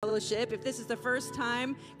Fellowship. If this is the first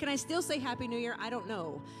time, can I still say Happy New Year? I don't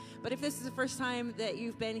know. But if this is the first time that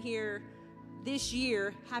you've been here this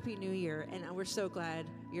year, Happy New Year. And we're so glad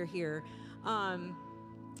you're here.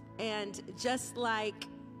 And just like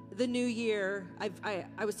the new year,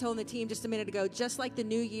 I was telling the team just a minute ago, just like the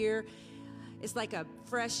new year is like a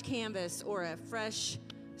fresh canvas or a fresh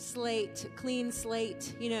slate, clean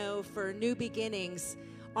slate, you know, for new beginnings.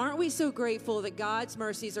 Aren't we so grateful that God's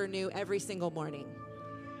mercies are new every single morning?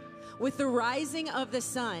 With the rising of the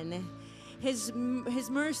sun, His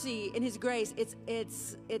mercy and His grace,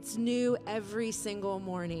 it's new every single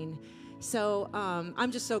morning. So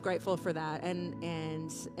I'm just so grateful for that,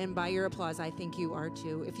 and by your applause, I think you are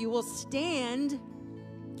too. If you will stand,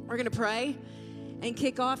 we're gonna pray and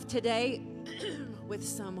kick off today with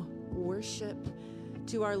some worship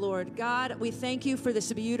to our Lord. God, we thank you for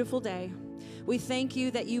this beautiful day. We thank you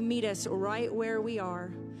that you meet us right where we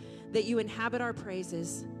are, that you inhabit our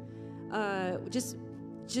praises. Just.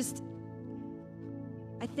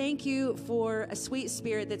 I thank you for a sweet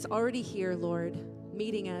spirit that's already here, Lord,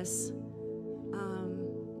 meeting us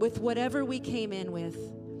with whatever we came in with.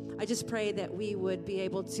 I just pray that we would be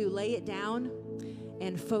able to lay it down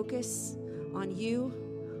and focus on you,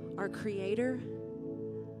 our Creator,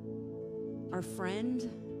 our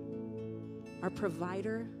friend, our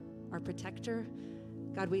provider, our protector.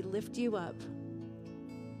 God, we lift you up,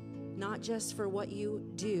 not just for what you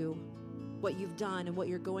do, what you've done, and what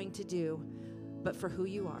you're going to do, but for who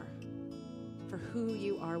you are. For who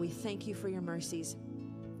you are. We thank you for your mercies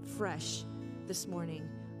fresh this morning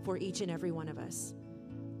for each and every one of us.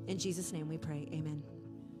 In Jesus' name we pray. Amen.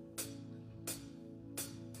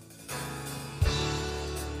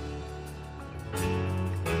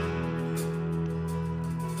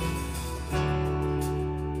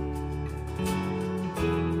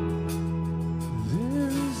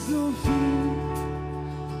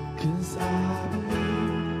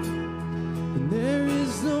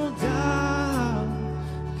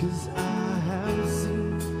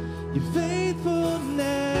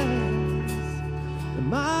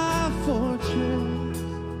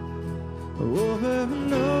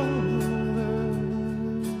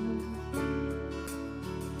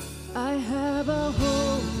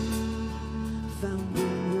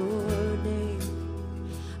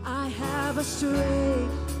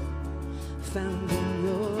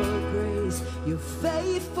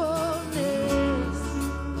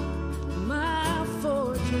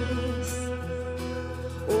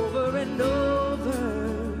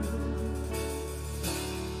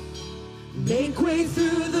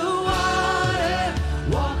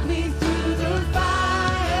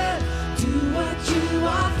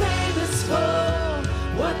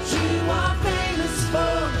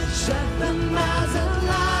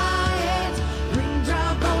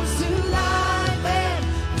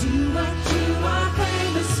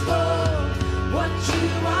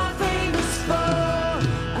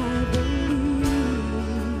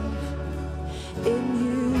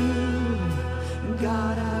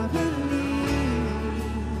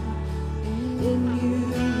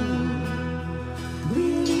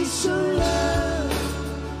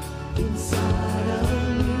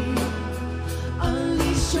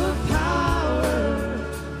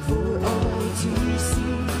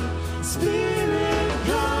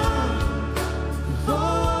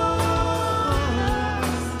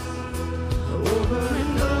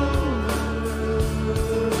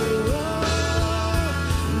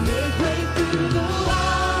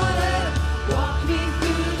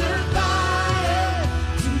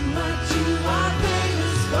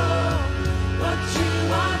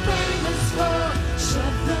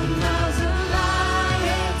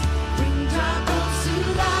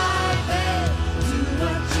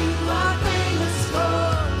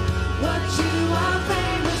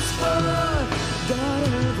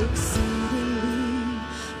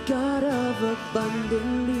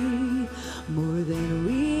 Abundantly, more than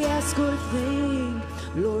we ask or think,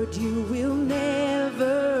 Lord, you will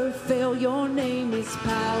never fail. Your name is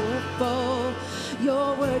powerful,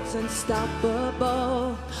 your word's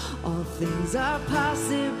unstoppable. All things are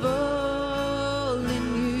possible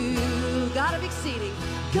in you. God of exceeding,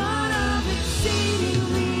 God of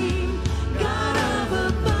exceedingly, God of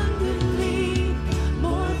abundantly,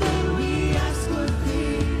 more than we ask or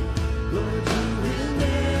think, Lord, you will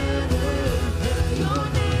never fail. Your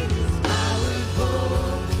name is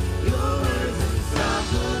powerful, your word's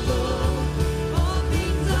unstoppable. All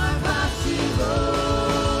things are possible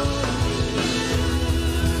in you.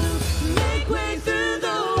 Make way through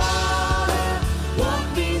the water, walk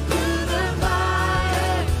me through the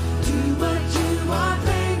fire. Do what you are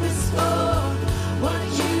famous for, what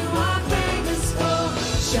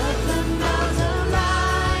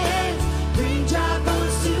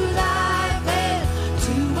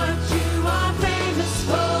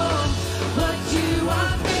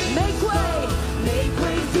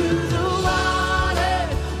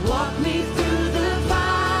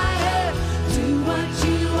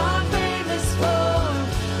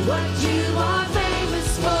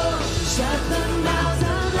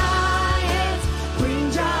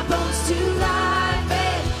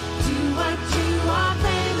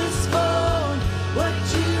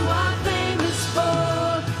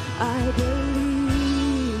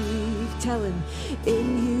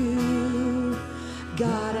In you,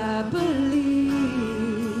 God, I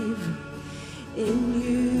believe in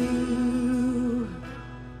you.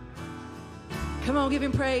 Come on, give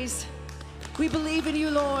him praise. We believe in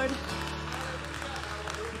you, Lord.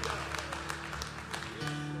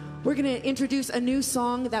 We're going to introduce a new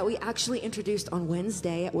song that we actually introduced on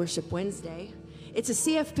Wednesday at Worship Wednesday. It's a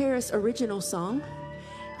CF Paris original song.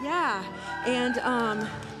 Yeah, and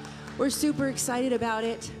we're super excited about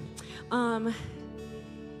it.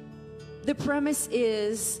 The premise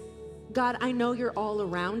is, God, I know you're all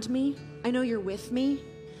around me. I know you're with me.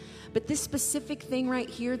 But this specific thing right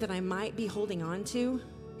here that I might be holding on to,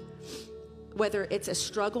 whether it's a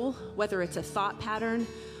struggle, whether it's a thought pattern,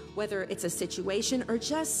 whether it's a situation, or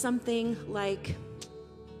just something like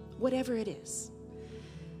whatever it is,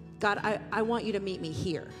 God, I want you to meet me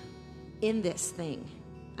here in this thing.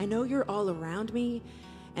 I know you're all around me,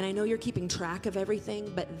 and I know you're keeping track of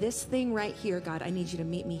everything, but this thing right here, God, I need you to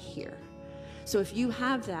meet me here. So if you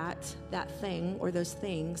have that thing or those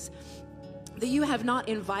things that you have not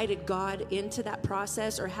invited God into that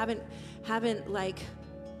process, or haven't like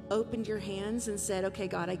opened your hands and said, okay,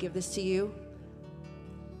 God, I give this to you,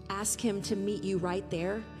 ask him to meet you right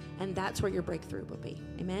there, and that's where your breakthrough will be.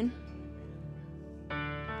 Amen.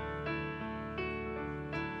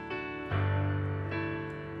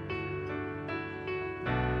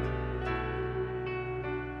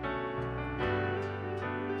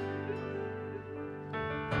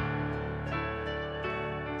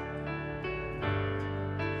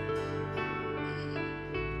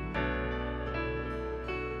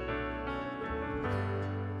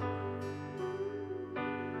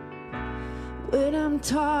 When I'm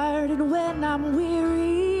tired and when I'm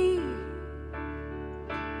weary,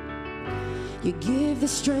 you give the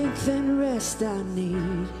strength and rest I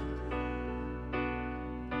need.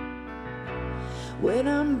 When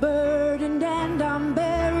I'm burdened and I'm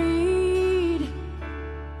buried,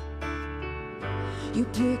 you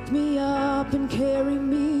pick me up and carry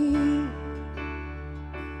me.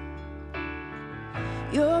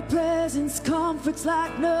 Your presence comforts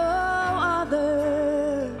like no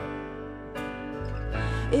other.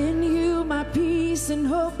 In you my peace and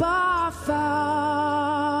hope are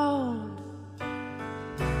found.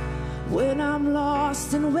 When I'm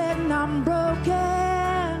lost and when I'm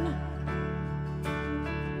broken,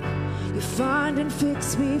 you find and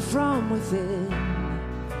fix me from within.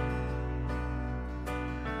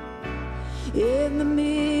 In the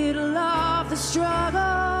middle of the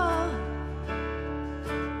struggle,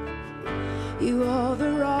 you are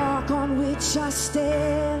the rock on which I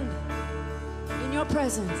stand. In your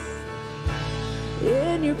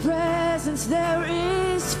presence there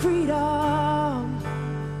is freedom.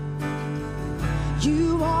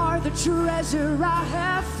 You are the treasure I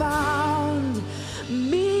have found.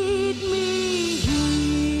 Meet me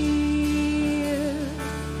here.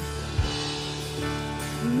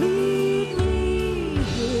 Meet me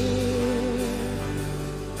here.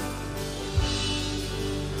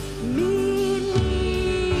 Meet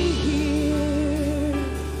me here.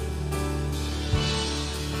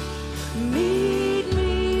 Meet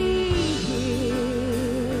me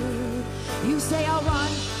here. You say I'll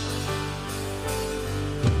run.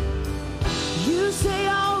 You say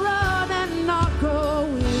I'll run and not grow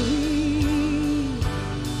weary.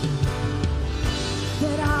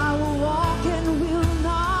 That I will walk and will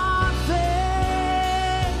not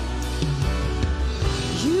faint.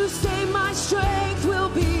 You say my strength will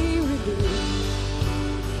be renewed.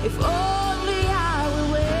 If only I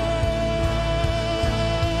will wait.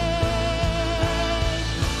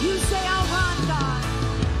 You say I'll run, God.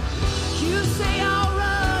 You say I'll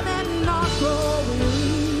run and not grow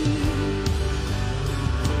weary.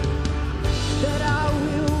 That I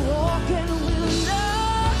will walk and will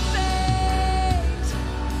not faint.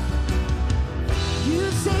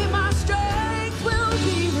 You say my strength will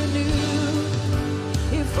be renewed.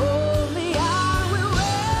 If only I will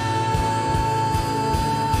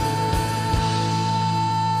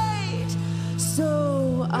wait.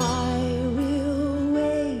 So I will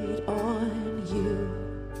wait on you.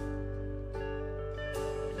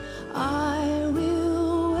 I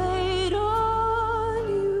will wait on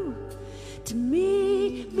you to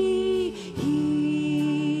meet me here.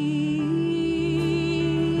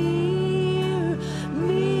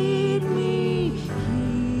 Meet me here.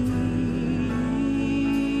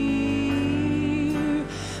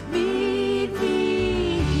 Meet me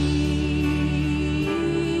here.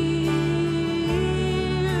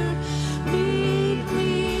 Meet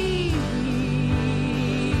me here.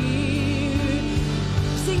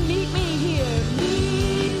 Sing, meet me here.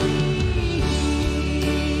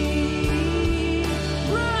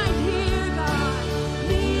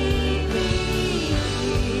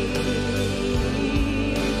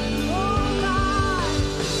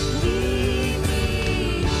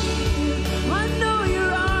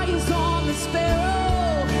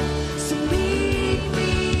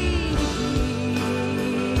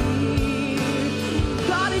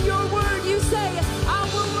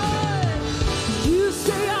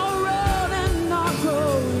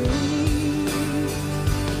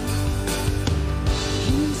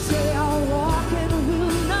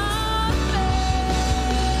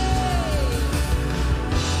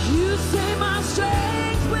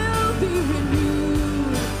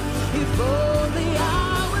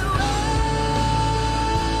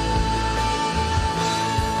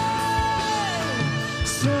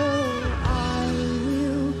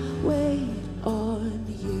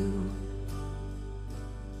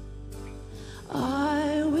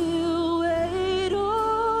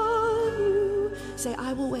 Say,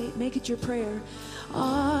 I will wait. Make it your prayer.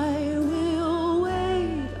 I will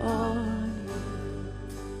wait on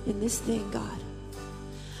you in this thing, God.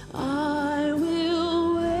 I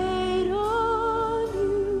will wait on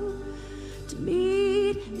you to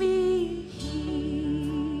meet me here.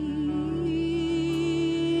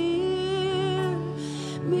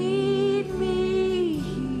 Meet me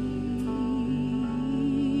here.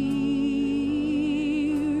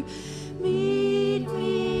 Meet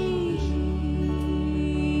me here.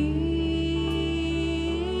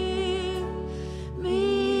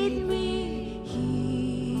 Meet me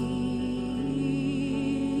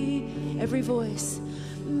here. Every voice.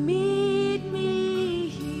 Meet me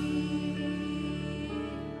here.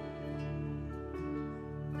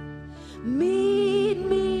 Meet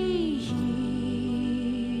me here.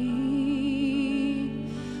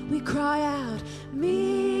 We cry out,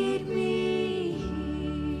 meet me here.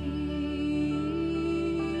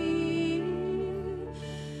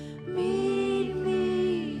 Meet me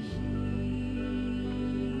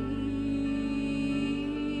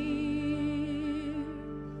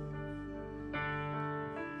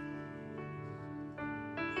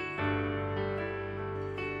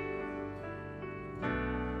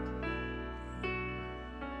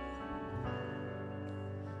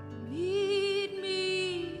Meet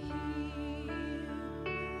me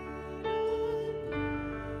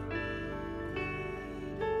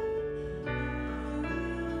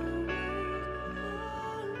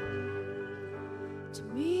to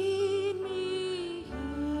meet me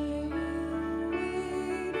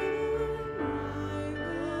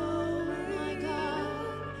my God,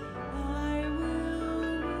 I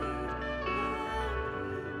will wait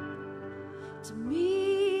to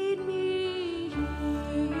meet me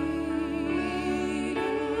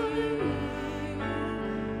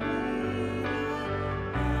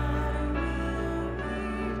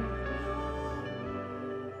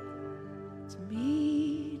to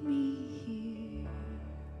meet me here.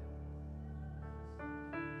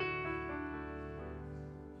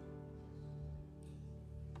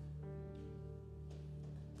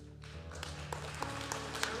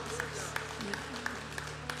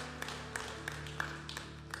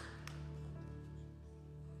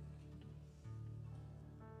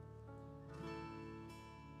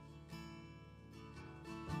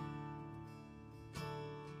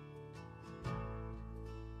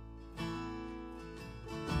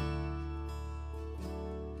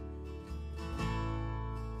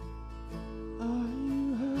 Are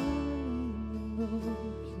you hurting,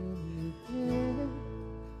 broken within?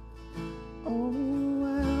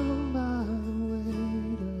 Overwhelmed by the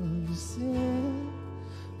weight of your sin?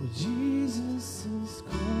 Well, Jesus is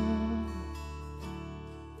gone.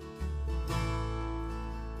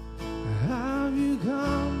 Have you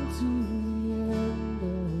come to the end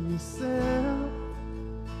of yourself?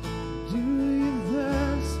 Do you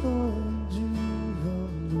thirst for a drink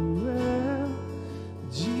from the well?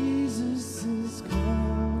 Jesus is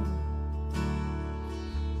gone.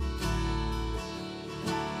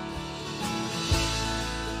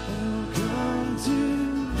 Oh, come to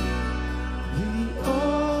the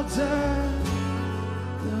altar.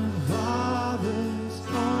 The Father's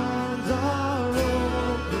arms are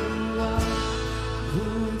open wide.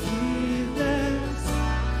 Forgiveness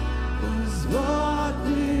was bought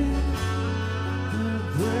with the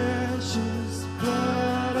precious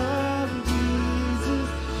blood of Jesus.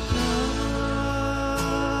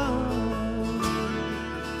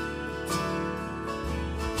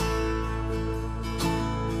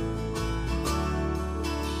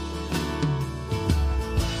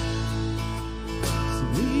 So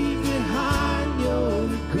leave behind your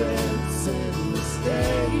regrets and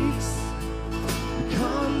mistakes.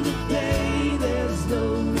 Come today, there's no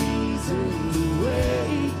reason to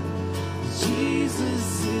wait.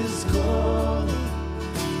 Jesus is calling.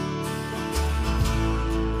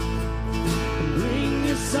 Bring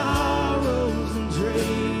your sorrows and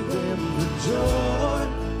trade them for joy.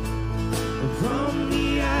 And from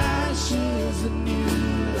the ashes a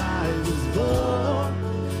new life is born.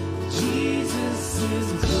 Jesus is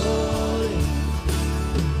calling.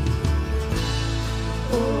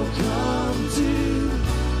 Oh, come.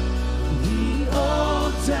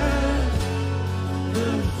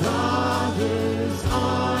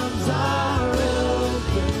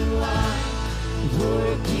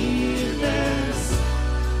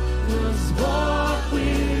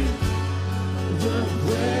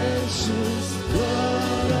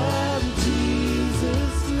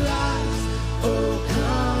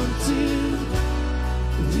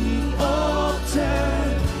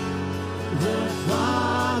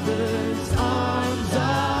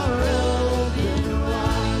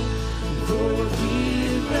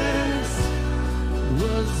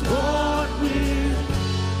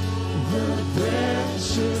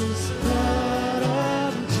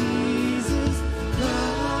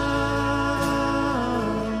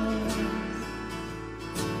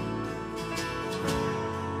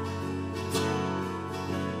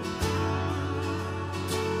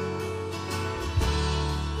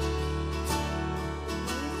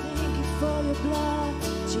 for your blood,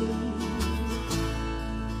 Jesus.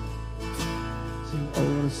 Sing, oh,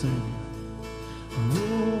 what a Savior.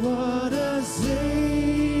 Oh, what a Savior.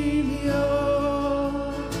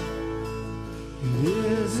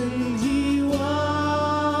 Isn't he wonderful?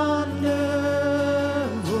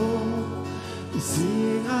 We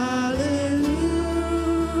sing hallelujah.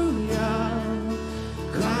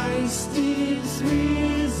 Christ is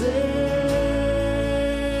risen.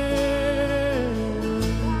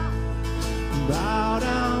 Bow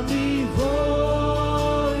down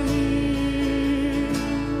before him,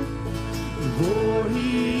 for he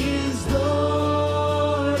is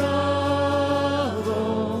Lord of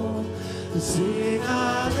all. Sing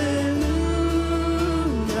hallelujah,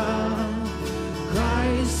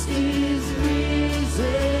 Christ is risen.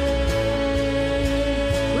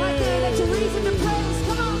 Right there, that's your reason to praise.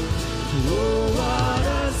 Come on. Oh, what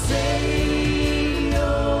a Savior.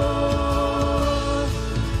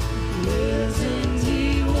 Isn't he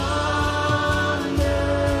wonderful?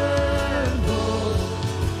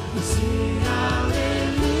 Sing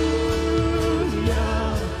hallelujah,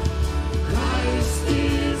 Christ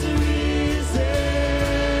is risen.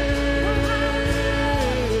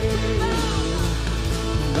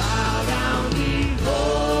 Bow down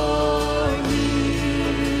before him,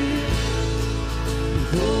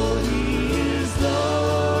 for he is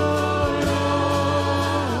Lord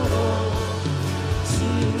of all.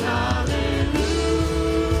 Sing hallelujah,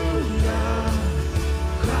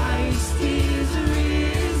 Christ is risen.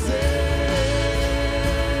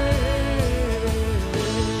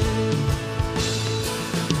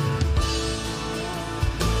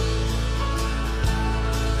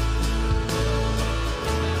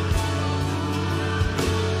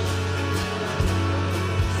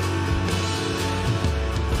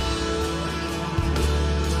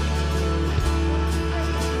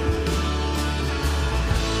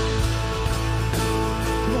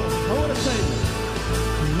 Come on, I want to say this.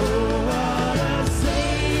 Oh, what a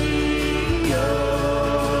Savior.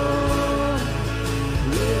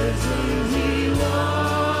 Isn't he wonderful?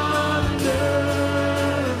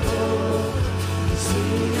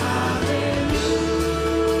 Sing hallelujah,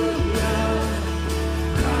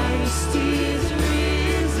 Christ is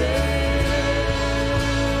risen.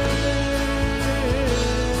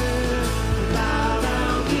 Bow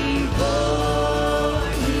down before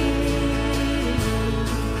him,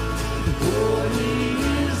 for he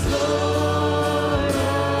is Lord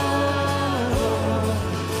of all.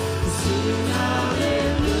 Sing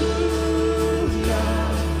hallelujah,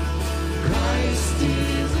 Christ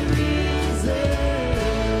is risen.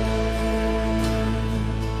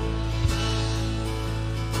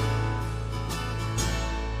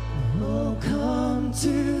 Oh, come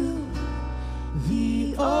to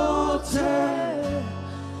the altar.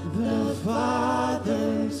 The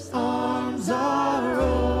Father's arms are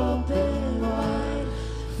open wide.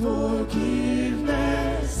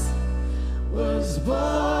 Forgiveness was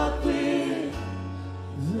bought with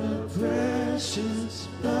the precious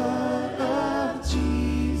blood of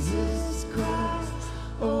Jesus Christ.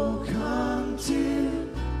 Oh, come to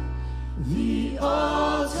the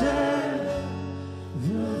altar.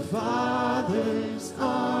 The Father's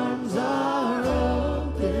arms are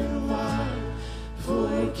open wide.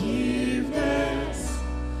 Forgiveness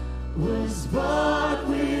was bought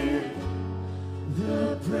with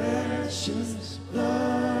the precious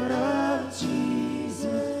blood of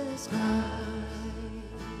Jesus Christ.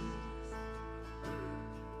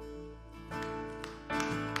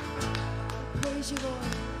 Praise you, Lord.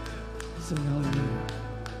 Sing hallelujah.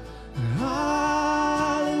 Hallelujah.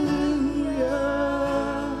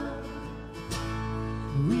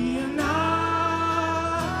 We are not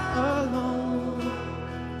alone.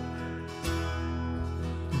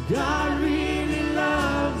 God really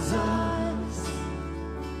loves us.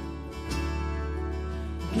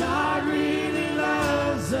 God really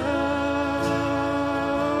loves us.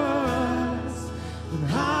 And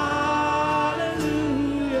hallelujah.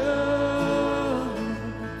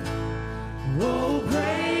 Oh,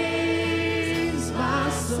 praise my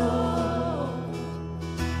soul.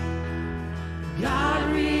 God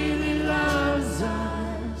really loves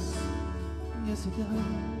us. Yes, he does.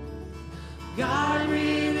 God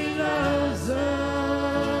really loves us.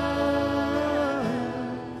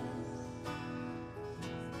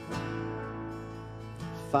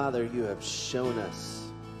 Father, you have shown us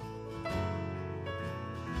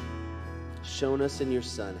in your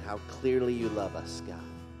Son how clearly you love us, God.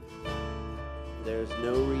 There's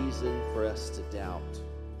no reason for us to doubt,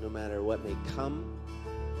 no matter what may come,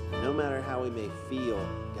 no matter how we may feel,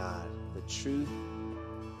 God, the truth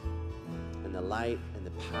and the light and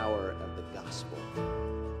the power of the gospel.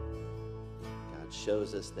 it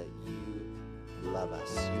shows us that you love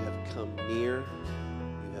us. You have come near.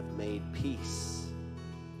 You have made peace.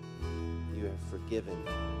 You have forgiven.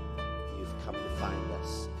 You've come to find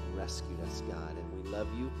us and rescued us, God, and we love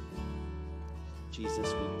you.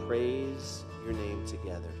 Jesus, we praise your name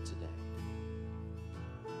together today.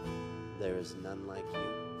 There is none like you.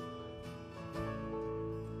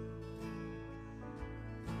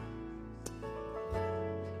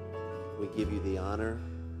 We give you the honor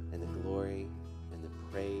and the glory and the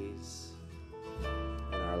praise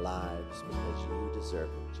in our lives because you deserve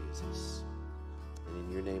it, Jesus. And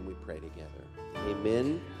in your name we pray together.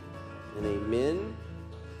 Amen and amen.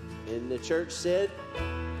 And the church said,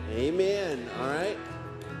 amen. All right?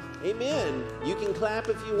 Amen. You can clap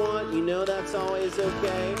if you want. You know that's always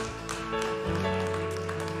okay.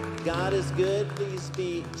 God is good. Please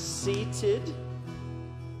be seated.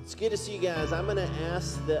 It's good to see you guys. I'm going to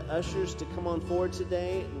ask the ushers to come on forward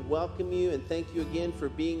today and welcome you and thank you again for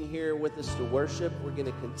being here with us to worship. We're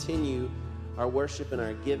going to continue our worship and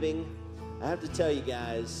our giving. I have to tell you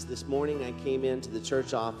guys, this morning I came into the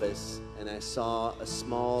church office and I saw a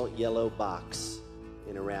small yellow box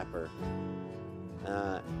in a wrapper.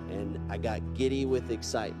 And I got giddy with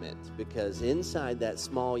excitement because inside that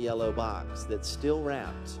small yellow box that's still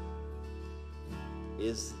wrapped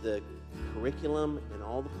is the curriculum and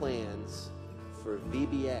all the plans for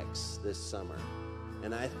VBX this summer.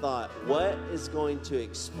 And I thought, what is going to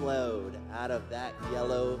explode out of that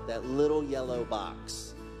little yellow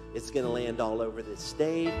box? It's going to land all over the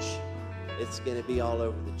stage. It's going to be all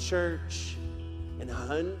over the church. And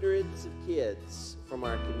hundreds of kids from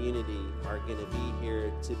our community are going to be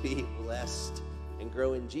here to be blessed and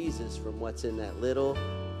grow in Jesus from what's in that little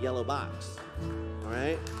yellow box. All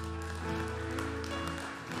right?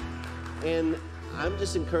 And I'm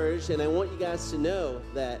just encouraged, and I want you guys to know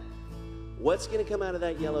that what's going to come out of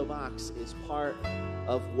that yellow box is part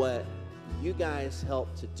of what you guys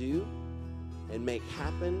help to do and make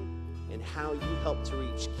happen, and how you help to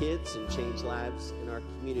reach kids and change lives in our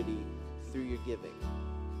community through your giving.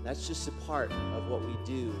 That's just a part of what we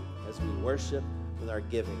do as we worship with our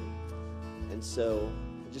giving. And so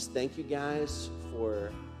just thank you guys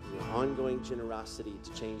for your ongoing generosity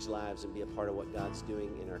to change lives and be a part of what God's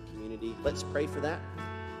doing in our community. Let's pray for that,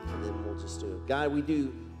 and then we'll just do it. God, we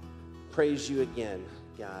do praise you again,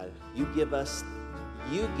 God. You give us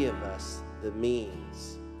the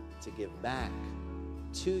means to give back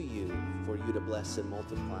to you for you to bless and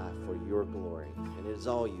multiply for your glory. And it is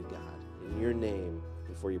all you, God, in your name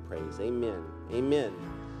and for your praise. Amen. Amen.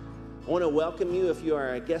 I want to welcome you if you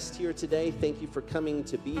are a guest here today. Thank you for coming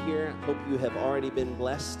to be here. I hope you have already been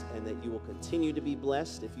blessed and that you will continue to be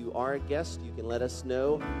blessed. If you are a guest, you can let us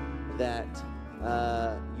know that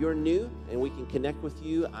you're new, and we can connect with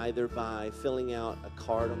you either by filling out a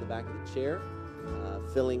card on the back of the chair,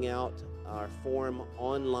 filling out our form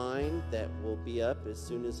online that will be up as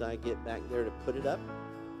soon as I get back there to put it up,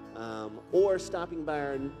 or stopping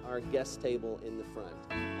by our guest table in the front.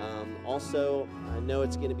 Also, I know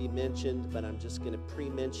it's going to be mentioned, but I'm just going to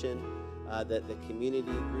pre-mention that the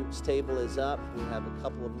community groups table is up. We have a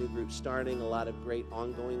couple of new groups starting, a lot of great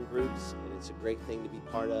ongoing groups, and it's a great thing to be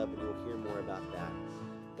part of, and you'll hear more about that.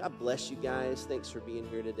 God bless you guys. Thanks for being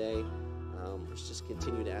here today. Let's just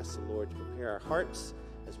continue to ask the Lord to prepare our hearts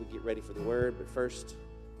as we get ready for the word. But first,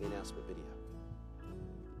 the announcement video.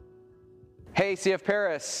 Hey, CF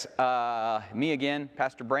Paris, me again,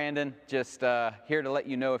 Pastor Brandon, just here to let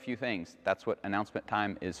you know a few things. That's what announcement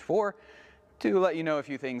time is for, to let you know a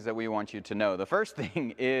few things that we want you to know. The first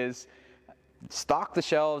thing is stock the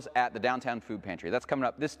shelves at the Downtown Food Pantry. That's coming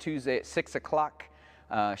up this Tuesday at 6 o'clock.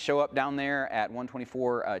 Show up down there at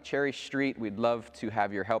 124 Cherry Street. We'd love to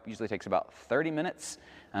have your help. Usually takes about 30 minutes,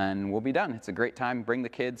 and we'll be done. It's a great time. Bring the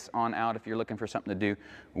kids on out if you're looking for something to do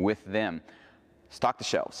with them. Stock the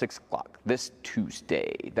shelves, 6 o'clock this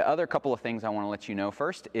Tuesday. The other couple of things I want to let you know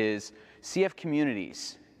first is CF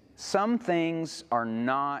Communities. Some things are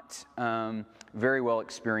not very well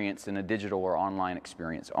experienced in a digital or online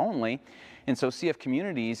experience only. And so CF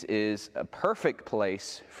Communities is a perfect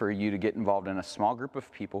place for you to get involved in a small group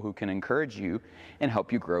of people who can encourage you and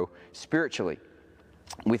help you grow spiritually.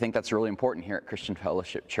 We think that's really important here at Christian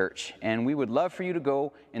Fellowship Church. And we would love for you to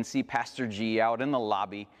go and see Pastor G out in the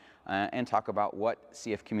lobby and talk about what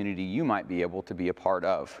CF community you might be able to be a part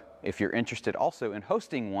of. If you're interested also in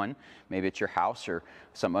hosting one, maybe at your house or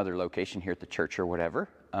some other location here at the church or whatever,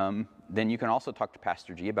 then you can also talk to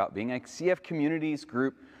Pastor G about being a CF Communities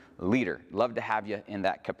group leader. Love to have you in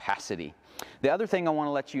that capacity. The other thing I want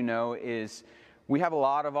to let you know is we have a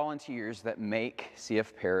lot of volunteers that make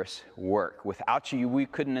CF Paris work. Without you, we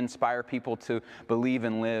couldn't inspire people to believe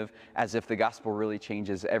and live as if the gospel really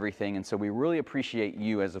changes everything. And so we really appreciate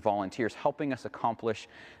you as volunteers helping us accomplish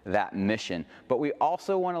that mission. But we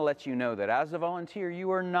also want to let you know that as a volunteer,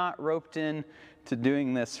 you are not roped in to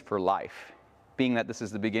doing this for life. Being that this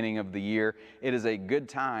is the beginning of the year, it is a good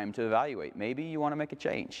time to evaluate. Maybe you want to make a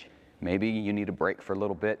change. Maybe you need a break for a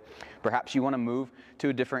little bit. Perhaps you want to move to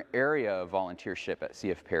a different area of volunteership at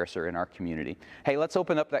CF Paris or in our community. Hey, let's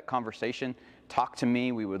open up that conversation. Talk to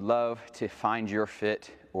me. We would love to find your fit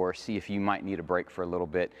or see if you might need a break for a little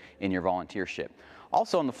bit in your volunteership.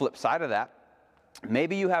 Also, on the flip side of that,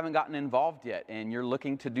 maybe you haven't gotten involved yet and you're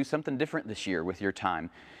looking to do something different this year with your time,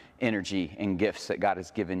 energy, and gifts that God has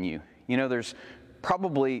given you. You know, there's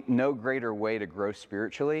probably no greater way to grow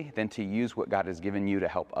spiritually than to use what God has given you to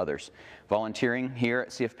help others. Volunteering here at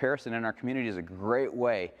CF Paris and in our community is a great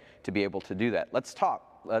way to be able to do that. Let's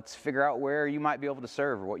talk. Let's figure out where you might be able to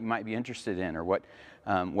serve or what you might be interested in or what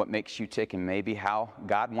makes you tick and maybe how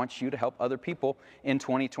God wants you to help other people in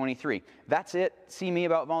 2023. That's it. See me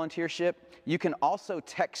about volunteership. You can also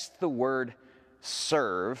text the word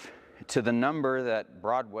serve to the number that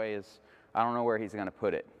Broadway is. I don't know where he's going to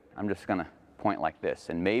put it. I'm just going to point like this,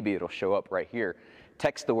 and maybe it'll show up right here.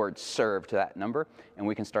 Text the word serve to that number, and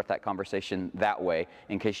we can start that conversation that way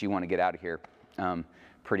in case you want to get out of here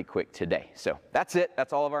pretty quick today. So that's it.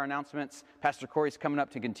 That's all of our announcements. Pastor Corey's coming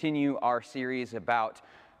up to continue our series about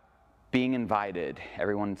being invited.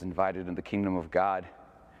 Everyone's invited in the kingdom of God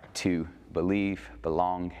to believe,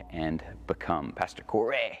 belong, and become. Pastor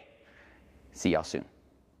Corey. See y'all soon.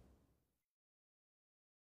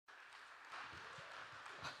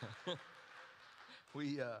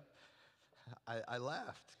 I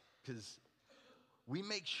laughed because we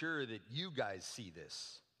make sure that you guys see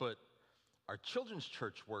this, but our children's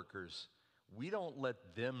church workers, we don't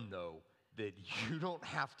let them know that you don't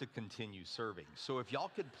have to continue serving. So if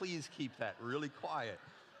y'all could please keep that really quiet.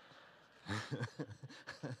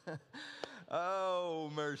 Oh,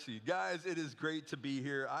 mercy. Guys, it is great to be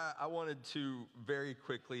here. I wanted to very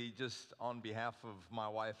quickly, just on behalf of my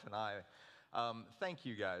wife and I, thank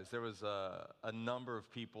you guys. There was a number of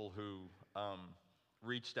people who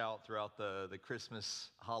reached out throughout the Christmas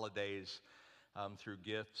holidays through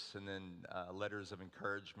gifts and then letters of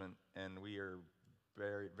encouragement, and we are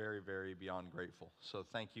very, very, very beyond grateful. So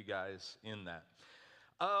thank you guys in that.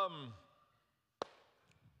 I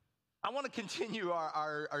want to continue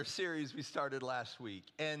our series we started last week,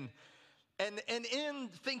 and in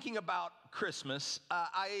thinking about Christmas,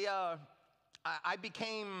 I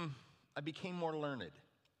became more learned.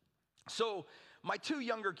 So my two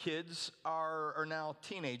younger kids are now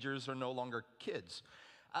teenagers, are no longer kids.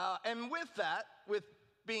 And with that, with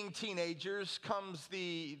being teenagers, comes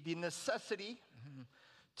the necessity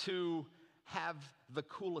to have the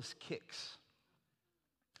coolest kicks.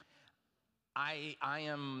 I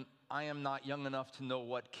am not young enough to know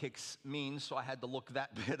what kicks means, so I had to look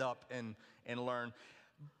that bit up and learn.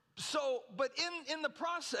 So, but in the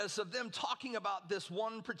process of them talking about this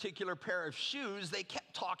one particular pair of shoes, they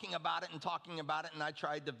kept talking about it, and I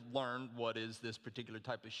tried to learn what is this particular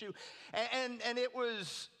type of shoe. And it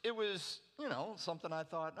was you know, something I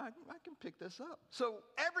thought, I can pick this up. So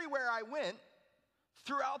everywhere I went,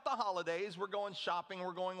 throughout the holidays, we're going shopping,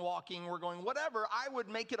 we're going walking, we're going whatever, I would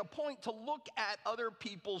make it a point to look at other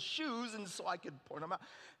people's shoes, and so I could point them out.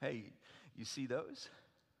 Hey, you see those?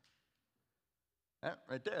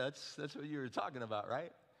 Right there, that's what you were talking about,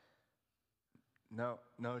 right? No,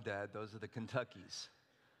 Dad, those are the Kentuckys.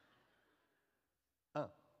 Oh,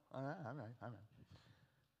 all right.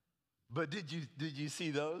 But did you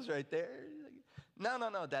see those right there?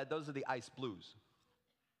 No, Dad, those are the Ice Blues.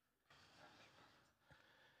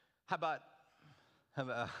 How about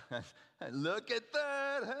look at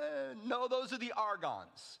that? No, those are the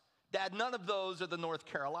Argons. Dad, none of those are the North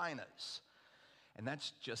Carolinas. And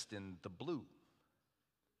that's just in the blue.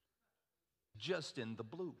 Just in the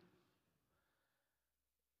blue.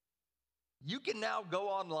 You can now go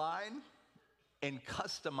online and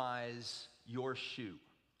customize your shoe.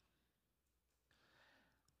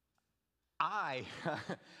 I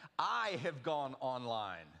have gone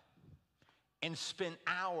online and spent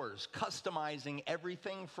hours customizing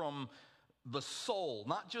everything from the sole,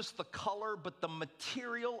 not just the color, but the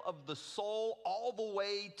material of the sole, all the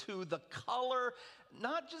way to the color,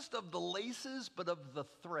 not just of the laces, but of the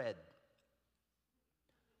thread.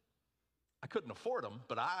 I couldn't afford them,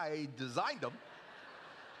 but I designed them.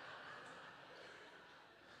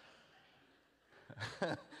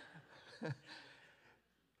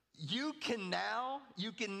 you can now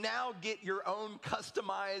get your own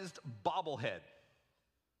customized bobblehead.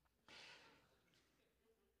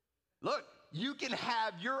 Look, you can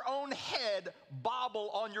have your own head bobble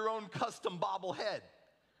on your own custom bobblehead.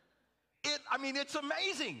 It's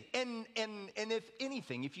amazing. And if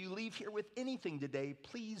anything, if you leave here with anything today,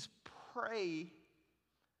 please pray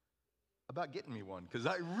about getting me one, because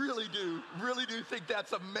I really do think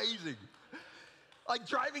that's amazing. Like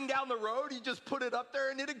driving down the road, you just put it up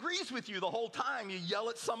there and it agrees with you the whole time. You yell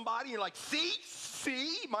at somebody, you're like, see,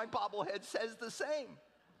 my bobblehead says the same.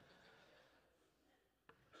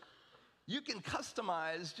 You can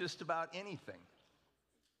customize just about anything.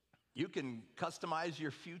 You can customize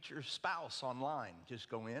your future spouse online. Just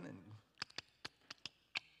go in and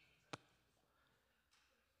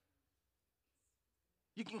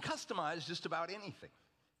you can customize just about anything.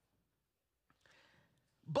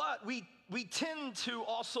 But we tend to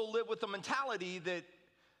also live with a mentality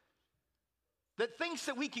that thinks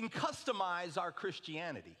that we can customize our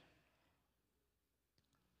Christianity.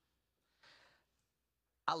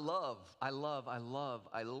 I love the love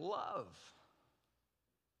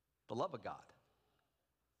of God.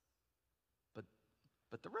 But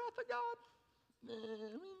the wrath of God?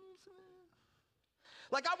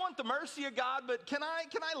 Like, I want the mercy of God, but can I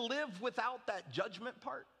live without that judgment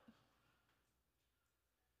part?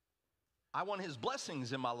 I want his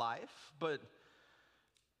blessings in my life, but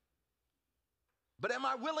am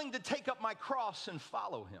I willing to take up my cross and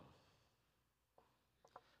follow him?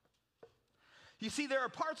 You see, there are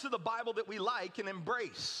parts of the Bible that we like and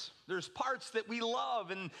embrace. There's parts that we love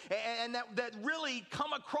and that really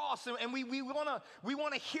come across, and we want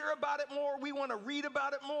to hear about it more. We want to read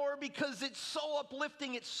about it more because it's so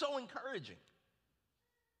uplifting, it's so encouraging.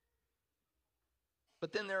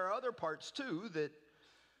 But then there are other parts too that,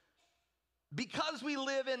 because we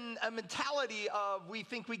live in a mentality of we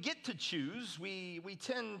think we get to choose, we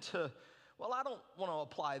tend to, well, I don't want to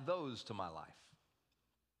apply those to my life.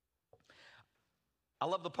 I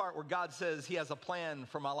love the part where God says he has a plan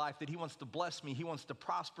for my life, that he wants to bless me, he wants to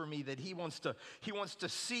prosper me, that he wants to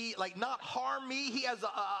see, like, not harm me. He has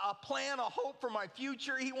a plan, a hope for my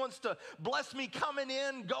future. He wants to bless me coming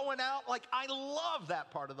in, going out. Like, I love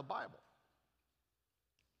that part of the Bible.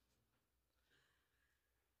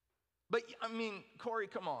 But, Corey,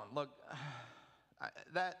 come on. Look,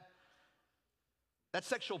 that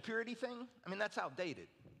sexual purity thing, that's outdated.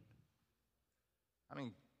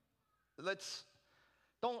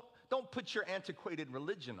 Don't put your antiquated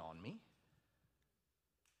religion on me.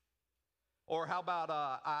 Or how about,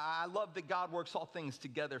 I love that God works all things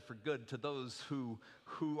together for good to those who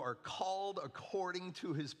are called according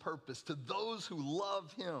to his purpose, to those who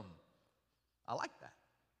love him. I like that.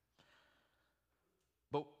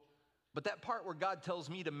 But that part where God tells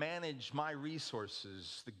me to manage my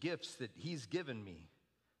resources, the gifts that he's given me,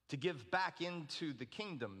 to give back into the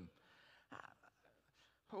kingdom,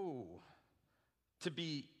 to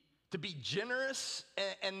be generous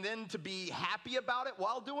and then to be happy about it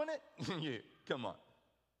while doing it? Yeah, come on.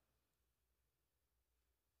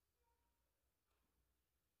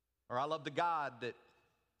 Or I love the God that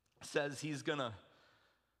says he's gonna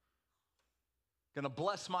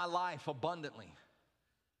bless my life abundantly.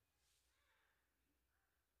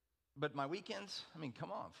 But my weekends,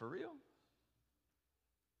 come on, for real?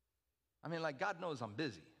 God knows I'm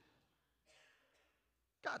busy.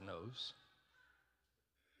 God knows.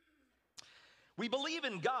 We believe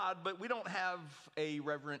in God, but we don't have a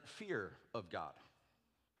reverent fear of God.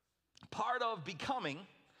 Part of becoming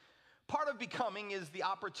is the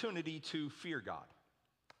opportunity to fear God.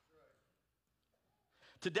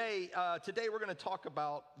 Today we're going to talk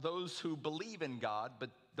about those who believe in God but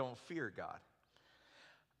don't fear God.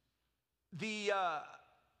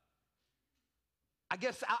 I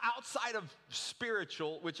guess outside of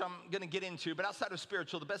spiritual, which I'm going to get into, but outside of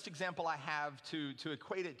spiritual, the best example I have to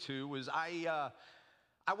equate it to was I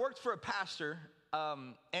worked for a pastor,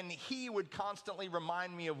 and he would constantly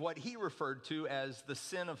remind me of what he referred to as the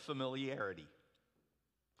sin of familiarity.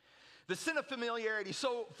 The sin of familiarity.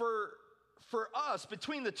 So for us,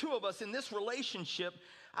 between the two of us in this relationship,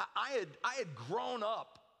 I had grown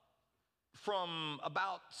up from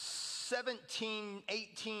about 17,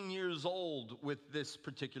 18 years old with this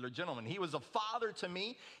particular gentleman. He was a father to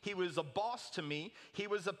me. He was a boss to me. He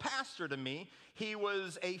was a pastor to me. He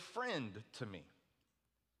was a friend to me.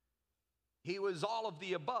 He was all of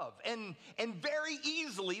the above. And very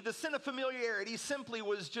easily, the sin of familiarity simply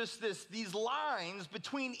was just these lines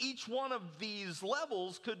between each one of these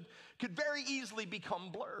levels could very easily become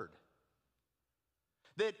blurred.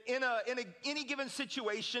 That in any given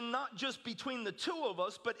situation, not just between the two of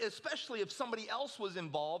us, but especially if somebody else was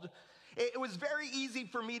involved, it was very easy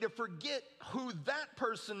for me to forget who that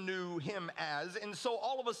person knew him as. And so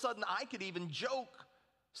all of a sudden I could even joke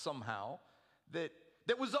somehow that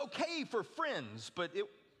was okay for friends, but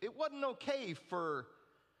it wasn't okay for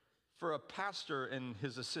a pastor and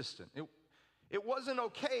his assistant. It wasn't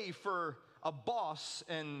okay for a boss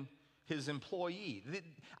and his employee.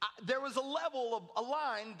 There was a level of a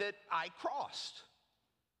line that I crossed.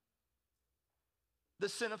 The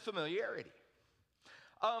sin of familiarity.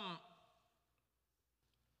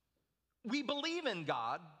 We believe in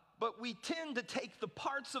God, but we tend to take the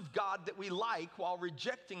parts of God that we like while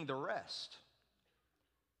rejecting the rest,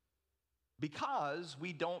 because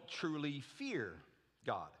we don't truly fear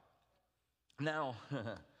God. Now,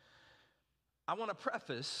 I want to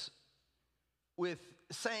preface with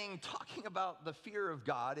saying talking about the fear of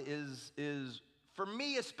God is for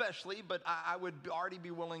me especially, but I would already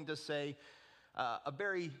be willing to say a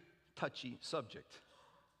very touchy subject.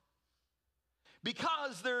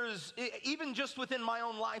 Because there's, even just within my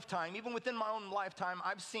own lifetime,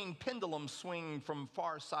 I've seen pendulums swing from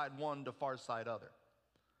far side one to far side other.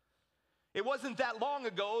 It wasn't that long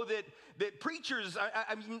ago that preachers,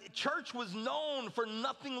 I mean, church was known for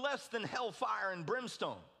nothing less than hellfire and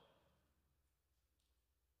brimstone.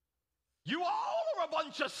 You all are a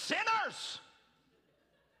bunch of sinners.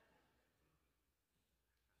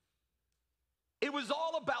 It was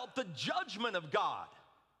all about the judgment of God.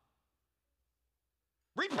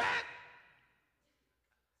 Repent!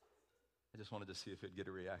 I just wanted to see if it'd get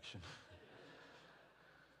a reaction.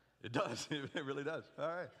 It does. It really does. All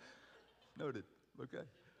right. Noted. Okay.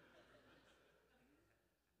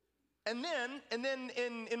 And then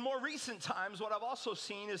in more recent times, what I've also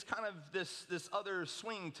seen is kind of this other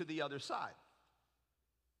swing to the other side.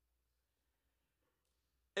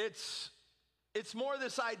 It's more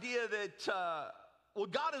this idea that, well,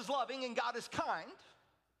 God is loving and God is kind.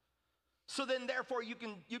 So then, therefore, you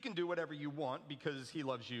can do whatever you want because he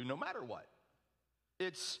loves you no matter what.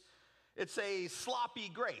 It's a sloppy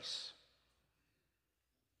grace.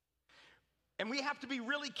 And we have to be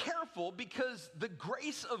really careful because the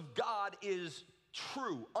grace of God is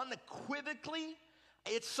true. Unequivocally,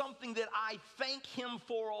 it's something that I thank him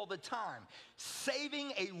for all the time.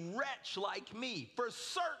 Saving a wretch like me. For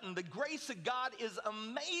certain, the grace of God is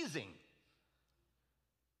amazing,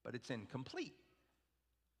 but it's incomplete.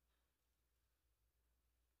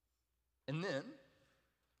 And then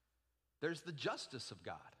there's the justice of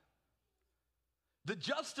God. The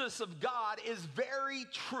justice of God is very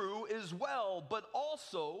true as well, but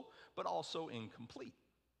also incomplete.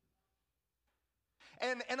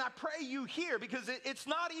 And I pray you hear, because it's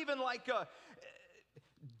not even like a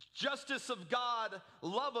justice of God,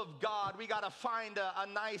 love of God. We got to find a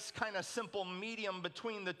nice kind of simple medium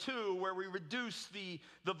between the two where we reduce the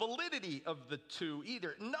validity of the two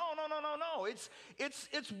either. No.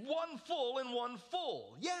 It's one full and one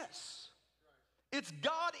full. Yes. It's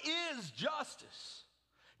God is justice.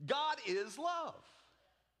 God is love.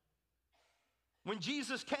 When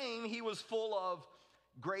Jesus came, he was full of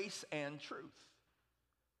grace and truth.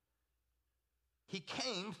 He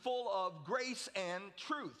came full of grace and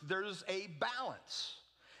truth. There's a balance.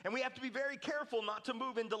 And we have to be very careful not to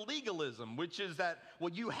move into legalism, which is that,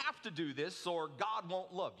 well, you have to do this or God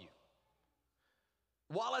won't love you.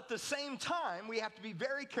 While at the same time, we have to be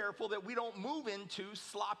very careful that we don't move into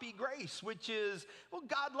sloppy grace, which is, well,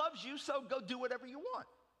 God loves you, so go do whatever you want.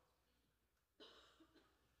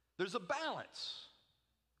 There's a balance.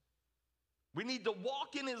 We need to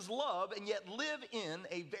walk in his love and yet live in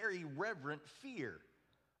a very reverent fear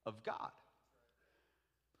of God.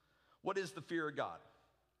 What is the fear of God?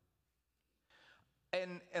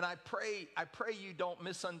 And I pray you don't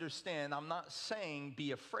misunderstand. I'm not saying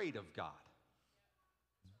be afraid of God.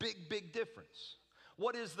 Big difference.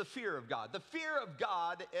 What is the fear of God? The fear of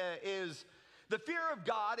God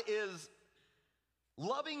is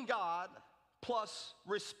loving God plus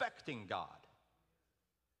respecting God.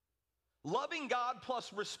 Loving God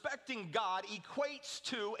plus respecting God equates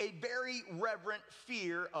to a very reverent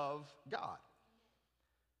fear of God.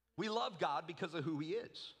 We love God because of who he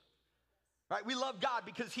is. Right? We love God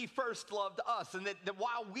because he first loved us, and that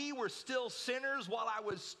while we were still sinners, while I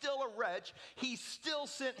was still a wretch, he still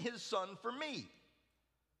sent his son for me.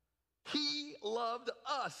 He loved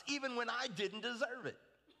us even when I didn't deserve it.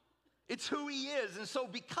 It's who he is. And so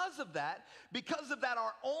because of that,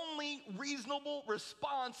 our only reasonable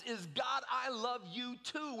response is, God, I love you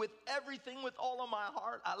too with everything, with all of my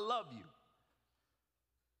heart. I love you.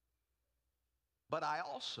 But I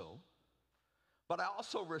also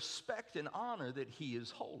respect and honor that he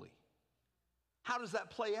is holy. How does that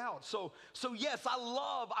play out? So yes, I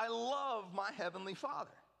love my Heavenly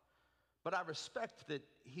Father. But I respect that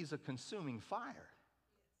he's a consuming fire.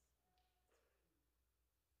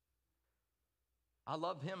 I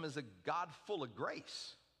love him as a God full of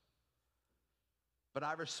grace. But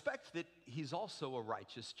I respect that he's also a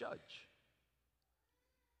righteous judge.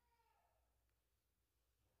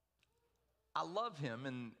 I love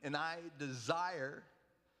him and I desire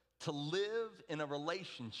to live in a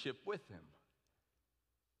relationship with him.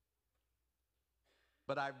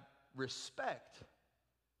 But I respect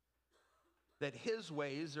that his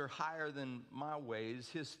ways are higher than my ways,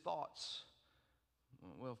 his thoughts,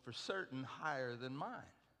 well, for certain, higher than mine.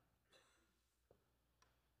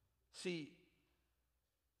 See,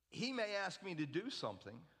 he may ask me to do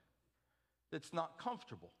something that's not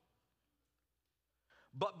comfortable.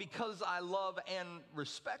 But because I love and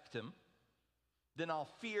respect him, then I'll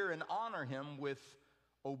fear and honor him with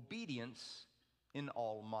obedience in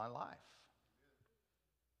all my life.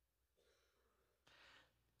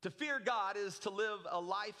 To fear God is to live a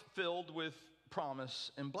life filled with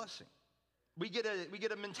promise and blessing. We get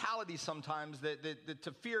a mentality sometimes that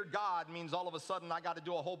to fear God means all of a sudden I got to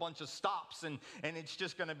do a whole bunch of stops and it's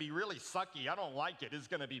just going to be really sucky. I don't like it. It's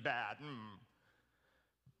going to be bad.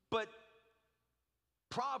 But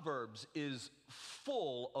Proverbs is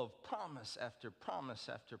full of promise after promise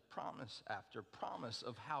after promise after promise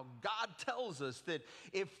of how God tells us that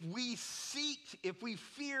if we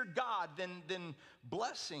fear God, then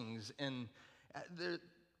blessings and they're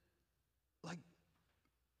like,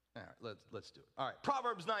 all right, let's do it. All right,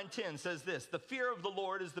 Proverbs 9:10 says this: the fear of the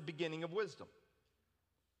Lord is the beginning of wisdom.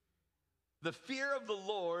 The fear of the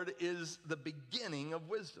Lord is the beginning of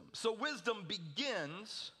wisdom. So wisdom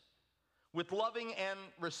begins with loving and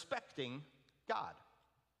respecting God.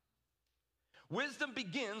 Wisdom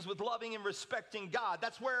begins with loving and respecting God.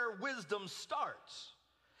 That's where wisdom starts.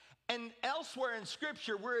 And elsewhere in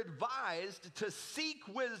Scripture, we're advised to seek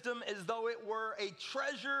wisdom as though it were a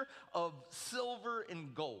treasure of silver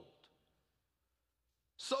and gold.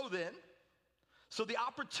 So the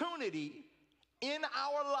opportunity in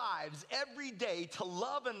our lives every day to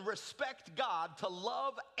love and respect God, to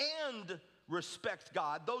love and respect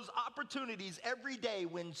God, those opportunities every day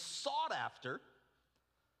when sought after,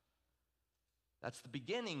 that's the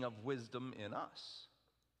beginning of wisdom in us.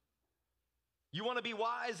 You want to be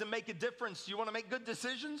wise and make a difference? You want to make good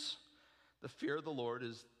decisions? The fear of the Lord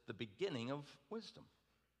is the beginning of wisdom.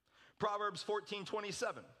 Proverbs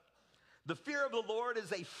 14:27. The fear of the Lord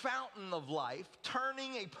is a fountain of life,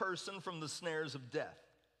 turning a person from the snares of death.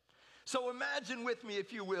 So imagine with me,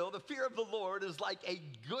 if you will, the fear of the Lord is like a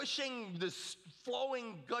this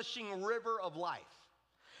flowing, gushing river of life,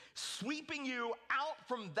 sweeping you out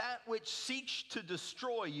from that which seeks to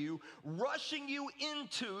destroy you, rushing you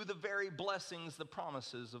into the very blessings, the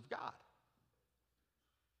promises of God.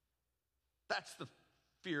 That's the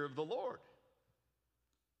fear of the Lord.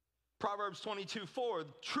 Proverbs 22:4,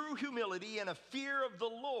 true humility and a fear of the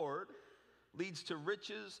Lord leads to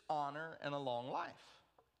riches, honor, and a long life.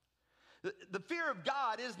 The fear of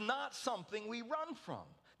God is not something we run from.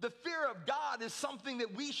 The fear of God is something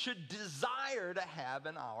that we should desire to have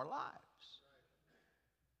in our lives.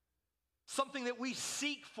 Something that we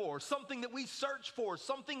seek for, something that we search for,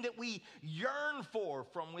 something that we yearn for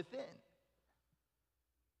from within.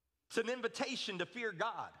 It's an invitation to fear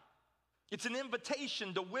God. It's an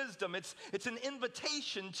invitation to wisdom. It's an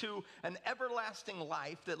invitation to an everlasting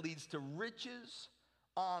life that leads to riches,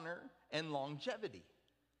 honor, and longevity.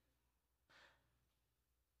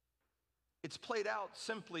 It's played out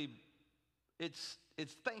simply, it's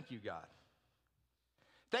thank you, God.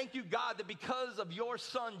 Thank you, God, that because of your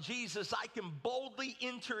Son, Jesus, I can boldly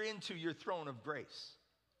enter into your throne of grace.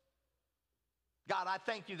 God, I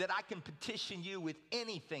thank you that I can petition you with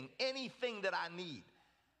anything that I need.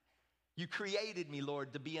 You created me,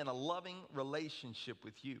 Lord, to be in a loving relationship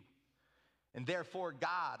with you. And therefore,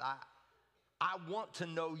 God, I want to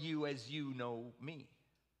know you as you know me.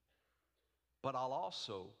 But I'll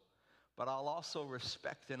also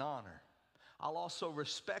respect and honor. I'll also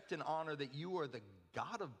respect and honor that you are the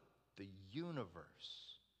God of the universe.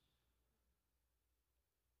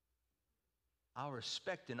 I'll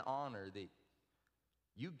respect and honor that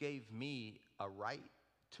you gave me a right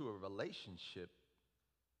to a relationship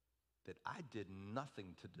that I did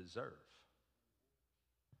nothing to deserve.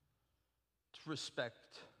 It's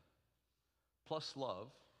respect plus love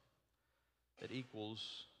that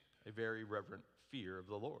equals a very reverent fear of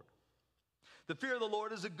the Lord. The fear of the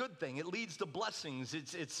Lord is a good thing. It leads to blessings.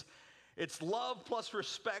 It's love plus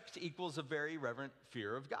respect equals a very reverent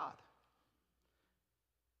fear of God.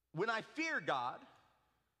 When I fear God,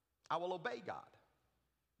 I will obey God.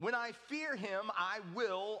 When I fear him, I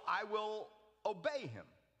will obey him.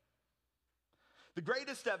 The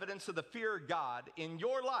greatest evidence of the fear of God in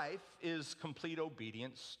your life is complete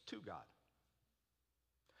obedience to God.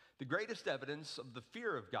 The greatest evidence of the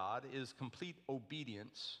fear of God is complete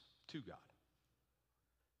obedience to God.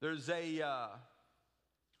 There's a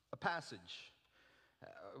passage,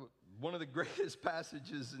 one of the greatest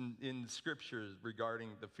passages in Scripture regarding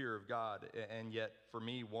the fear of God, and yet for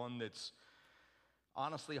me, one that's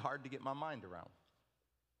honestly hard to get my mind around.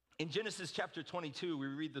 In Genesis chapter 22, we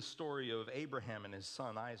read the story of Abraham and his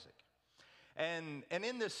son Isaac. And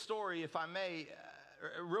in this story, if I may,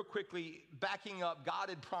 real quickly, backing up, God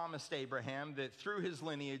had promised Abraham that through his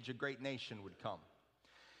lineage a great nation would come.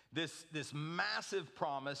 This massive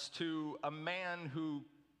promise to a man who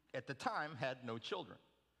at the time had no children.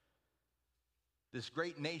 This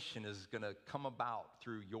great nation is going to come about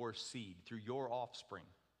through your seed, through your offspring.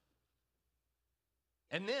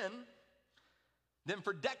 And then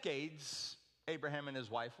for decades, Abraham and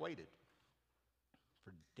his wife waited.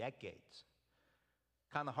 For decades.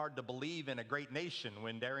 Kind of hard to believe in a great nation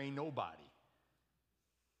when there ain't nobody.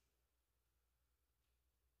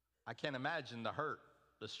 I can't imagine the hurt,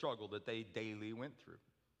 the struggle that they daily went through.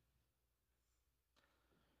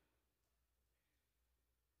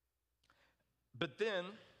 But then,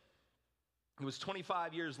 it was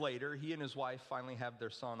 25 years later, he and his wife finally have their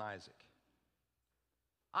son Isaac.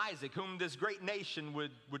 Isaac, whom this great nation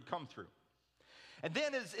would come through. And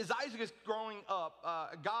then as Isaac is growing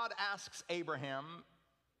up, God asks Abraham,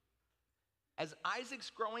 as Isaac's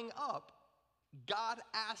growing up, God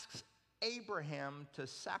asks Abraham to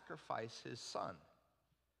sacrifice his son.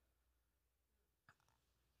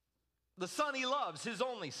 The son he loves, his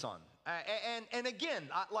only son. And again,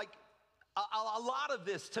 a lot of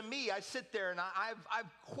this, to me, I sit there and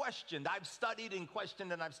I've questioned, I've studied and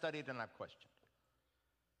questioned and I've studied and I've questioned.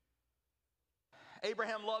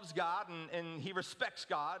 Abraham loves God and he respects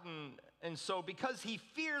God. And so because he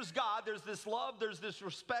fears God, there's this love, there's this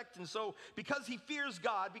respect. And so because he fears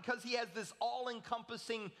God, because he has this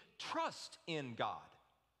all-encompassing trust in God.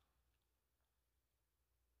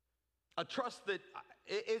 A trust that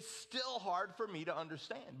is still hard for me to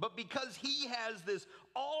understand. But because he has this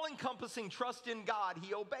all-encompassing trust in God,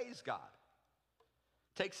 he obeys God.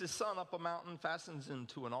 Takes his son up a mountain, fastens him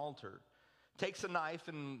to an altar, takes a knife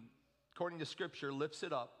and, according to Scripture, lifts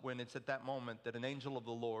it up when it's at that moment that an angel of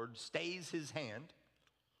the Lord stays his hand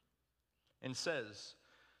and says,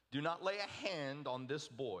 "Do not lay a hand on this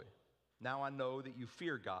boy. Now I know that you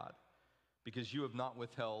fear God because you have not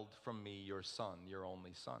withheld from me your son, your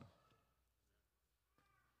only son."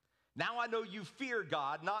 Now I know you fear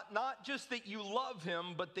God, not just that you love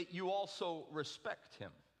him, but that you also respect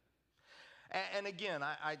him. And again,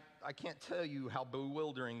 I can't tell you how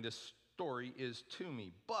bewildering this story is to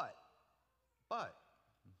me, but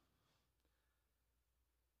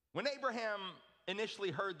when Abraham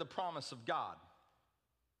initially heard the promise of God,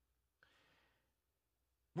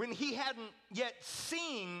 when he hadn't yet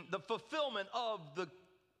seen the fulfillment of the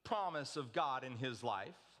promise of God in his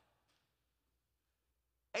life,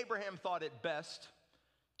 Abraham thought it best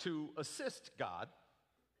to assist God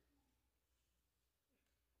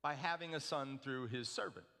by having a son through his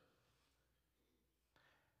servant.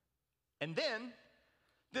 And then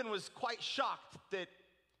was quite shocked that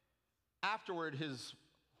afterward his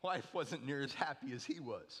wife wasn't near as happy as he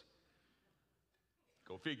was.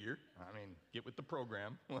 Go figure. I mean, get with the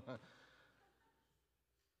program.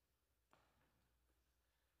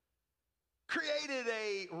 Created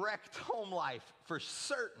a wrecked home life for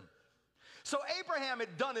certain. So Abraham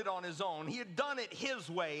had done it on his own. He had done it his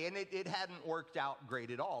way, and it hadn't worked out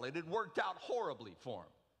great at all. It had worked out horribly for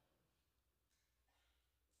him.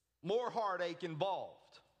 More heartache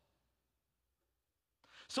involved.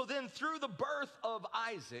 So then through the birth of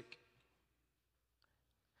Isaac,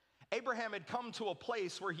 Abraham had come to a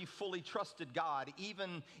place where he fully trusted God,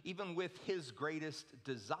 even with his greatest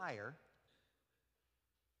desire,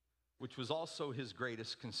 which was also his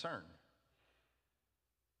greatest concern.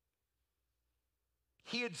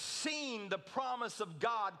 He had seen the promise of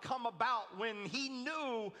God come about when he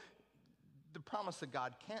knew the promise of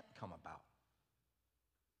God can't come about.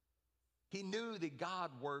 He knew that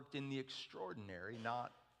God worked in the extraordinary,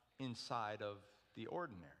 not inside of the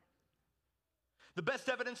ordinary. The best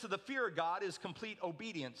evidence of the fear of God is complete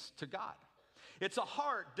obedience to God. It's a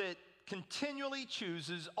heart that continually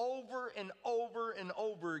chooses over and over and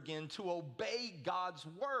over again to obey God's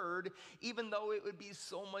word, even though it would be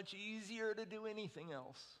so much easier to do anything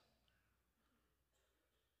else.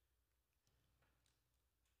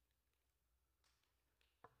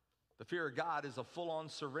 The fear of God is a full-on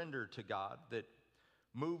surrender to God that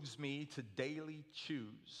moves me to daily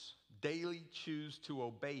choose daily choose to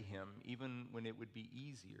obey him even when it would be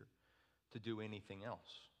easier to do anything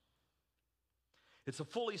else. It's a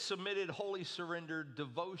fully submitted, wholly surrendered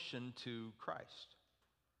devotion to Christ.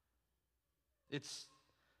 It's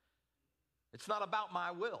not about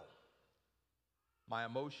my will, my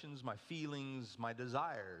emotions, my feelings, my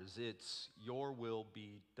desires. It's your will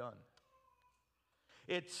be done.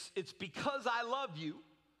 It's because I love you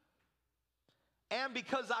and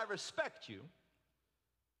because I respect you,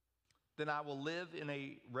 then I will live in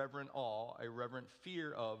a reverent awe, a reverent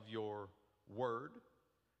fear of your word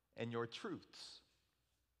and your truths.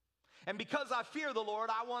 And because I fear the Lord,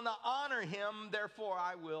 I want to honor him, therefore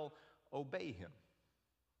I will obey him.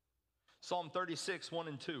 Psalm 36, 1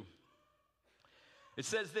 and 2. It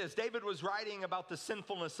says this: David was writing about the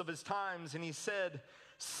sinfulness of his times, and he said,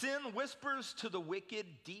 "Sin whispers to the wicked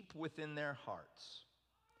deep within their hearts.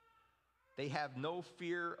 They have no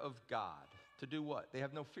fear of God." To do what? They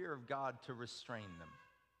have no fear of God to restrain them.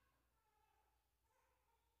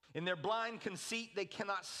 In their blind conceit, they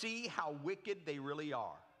cannot see how wicked they really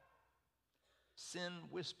are. Sin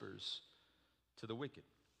whispers to the wicked.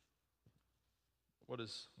 What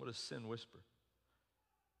does sin whisper?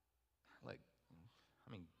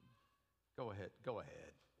 Go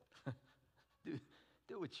ahead.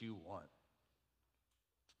 do what you want.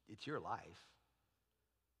 It's your life.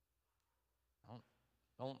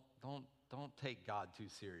 Don't take God too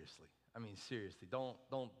seriously. I mean, seriously, don't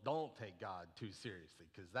take God too seriously,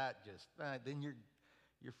 because that just then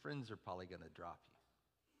your friends are probably going to drop you.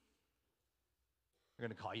 They're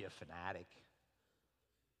going to call you a fanatic.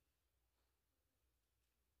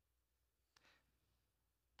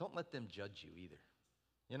 Don't let them judge you either.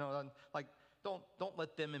 You know, like don't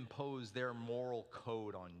let them impose their moral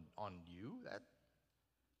code on you.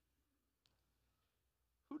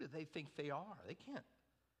 Who do they think they are? They can't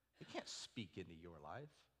speak into your life.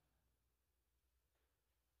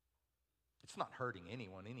 It's not hurting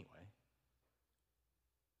anyone anyway.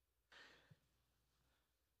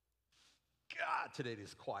 God, today it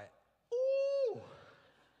is quiet. Ooh.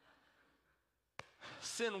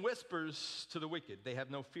 Sin whispers to the wicked. They have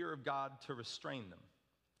no fear of God to restrain them,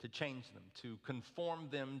 to change them, to conform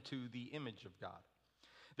them to the image of God.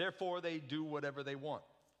 Therefore, they do whatever they want.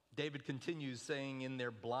 David continues saying, in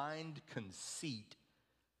their blind conceit,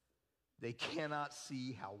 they cannot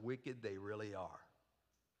see how wicked they really are.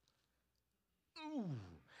 Ooh.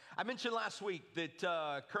 I mentioned last week that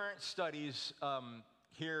current studies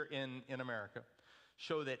here in America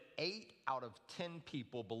show that 8 out of 10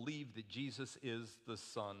 people believe that Jesus is the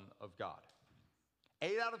Son of God.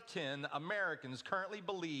 8 out of 10 Americans currently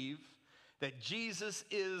believe that Jesus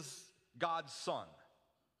is God's Son.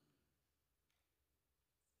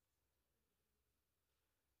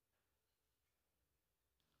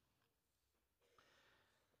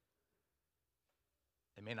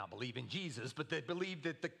 They may not believe in Jesus, but they believe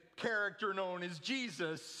that the character known as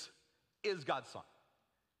Jesus is God's Son.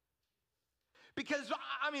 Because,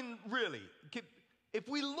 I mean, really, if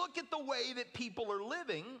we look at the way that people are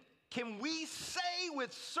living, can we say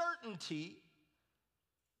with certainty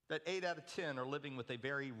that 8 out of 10 are living with a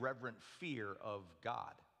very reverent fear of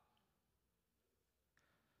God?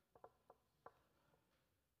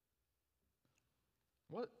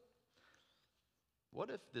 What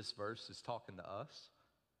if this verse is talking to us?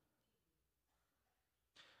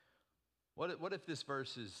 What if this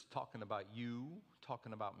verse is talking about you,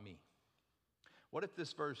 talking about me? What if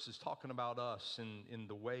this verse is talking about us in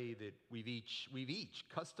the way that we've each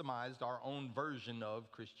customized our own version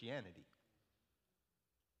of Christianity?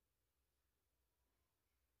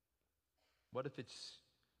 What if it's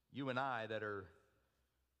you and I that are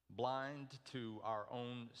blind to our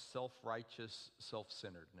own self-righteous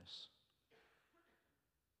self-centeredness?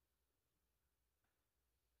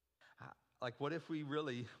 Like, what if we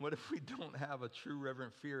don't have a true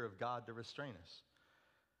reverent fear of God to restrain us?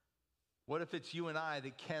 What if it's you and I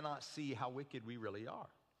that cannot see how wicked we really are?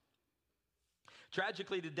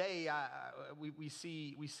 Tragically today, we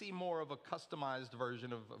see more of a customized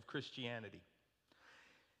version of Christianity.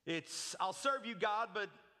 It's, I'll serve you, God, but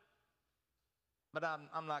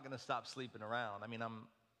I'm not going to stop sleeping around. I mean,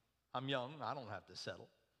 I'm young. I don't have to settle.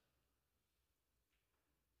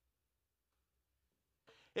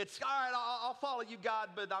 It's, all right, I'll follow you,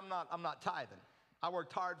 God, but I'm not tithing. I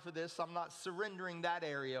worked hard for this. I'm not surrendering that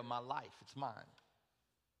area of my life. It's mine.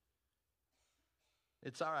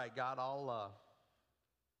 It's all right, God. I'll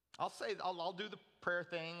do the prayer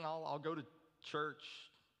thing. I'll go to church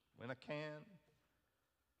when I can.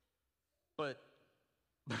 But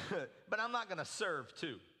I'm not going to serve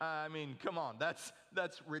too. I mean, come on. That's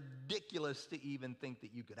ridiculous to even think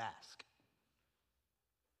that you could ask.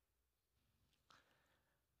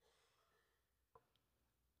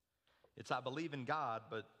 It's I believe in God,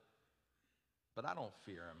 but I don't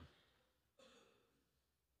fear him.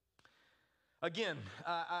 Again,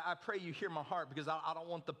 I pray you hear my heart, because I don't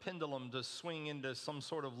want the pendulum to swing into some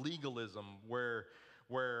sort of legalism where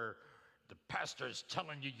the pastor's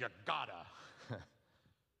telling you gotta.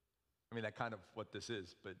 I mean, that's kind of what this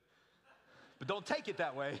is, but don't take it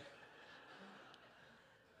that way.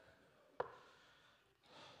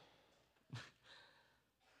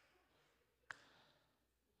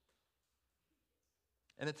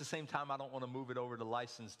 And at the same time, I don't want to move it over to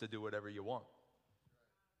license to do whatever you want.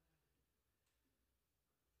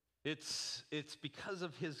 It's because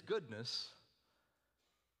of his goodness,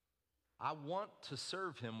 I want to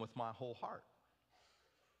serve him with my whole heart.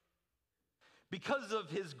 Because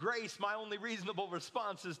of his grace, my only reasonable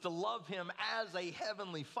response is to love him as a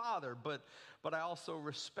heavenly Father, but I also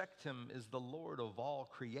respect him as the Lord of all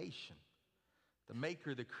creation, the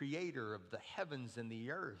maker, the creator of the heavens and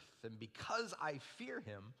the earth. And because I fear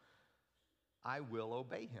him, I will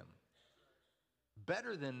obey him.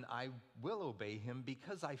 Better than I will obey him,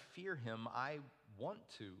 because I fear him, I want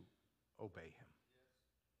to obey him.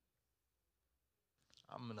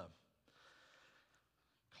 I'm going to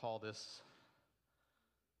call this,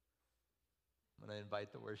 I'm going to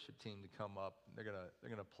invite the worship team to come up. They're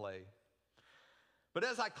going to play. But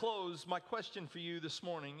as I close, my question for you this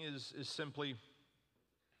morning is simply,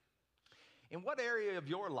 in what area of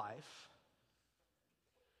your life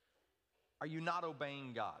are you not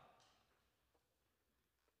obeying God?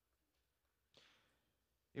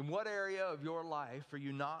 In what area of your life are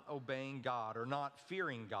you not obeying God or not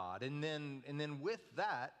fearing God? And then with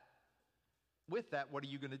that, what are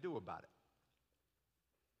you going to do about it?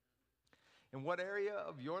 In what area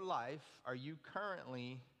of your life are you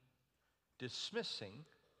currently dismissing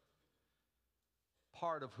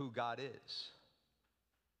part of who God is?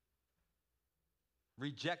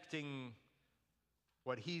 Rejecting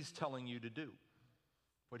what he's telling you to do,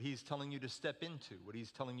 what he's telling you to step into, what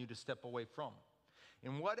he's telling you to step away from.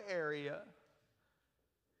 In what area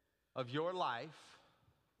of your life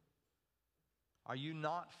are you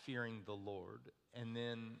not fearing the Lord? And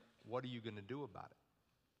then what are you going to do about it?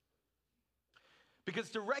 Because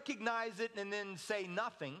to recognize it and then say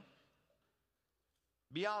nothing,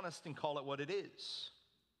 be honest and call it what it is.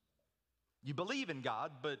 You believe in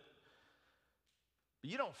God, but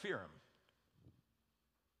you don't fear him.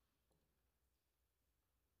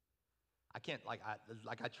 I can't,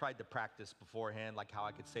 I tried to practice beforehand, like how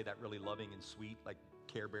I could say that really loving and sweet, like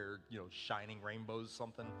Care Bear, shining rainbows,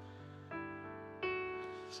 something.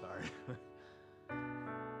 Sorry.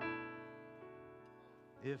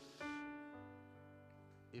 If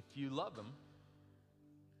you love him,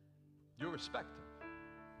 you'll respect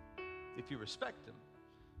him. If you respect him,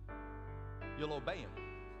 you'll obey him.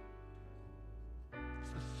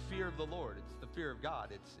 It's the fear of the Lord. It's the fear of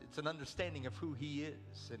God. It's an understanding of who he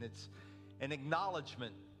is, and it's an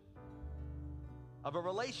acknowledgement of a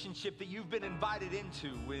relationship that you've been invited into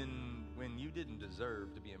when you didn't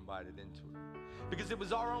deserve to be invited into it. Because it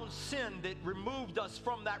was our own sin that removed us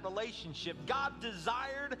from that relationship. God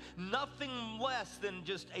desired nothing less than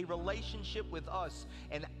just a relationship with us,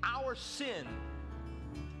 and our sin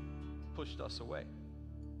pushed us away.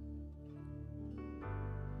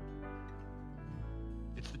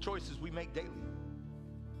 It's the choices we make daily.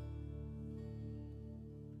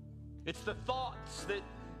 It's the thoughts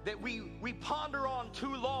that we ponder on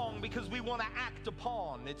too long because we want to act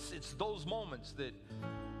upon. It's those moments that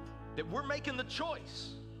we're making the choice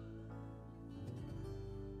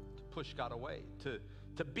to push God away,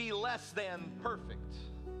 to be less than perfect,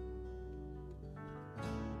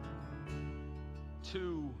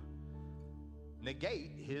 to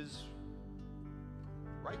negate his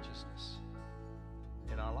righteousness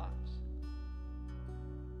in our lives.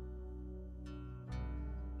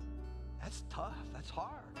 That's tough. That's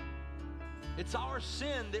hard. It's our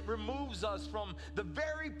sin that removes us from the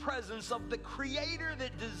very presence of the Creator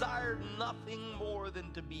that desired nothing more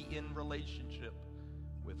than to be in relationship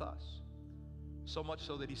with us. So much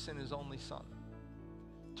so that he sent his only Son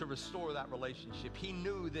to restore that relationship. He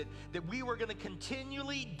knew that we were going to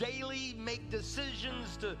continually, daily make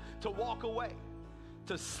decisions to walk away,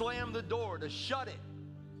 to slam the door, to shut it,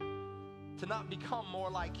 to not become more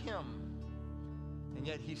like him. And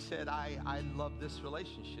yet he said, I love this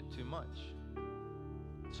relationship too much.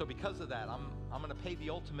 So because of that, I'm going to pay the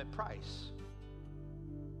ultimate price.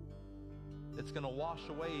 It's going to wash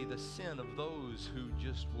away the sin of those who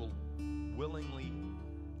just will willingly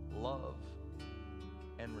love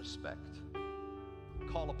and respect.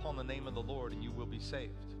 Call upon the name of the Lord and you will be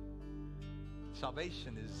saved.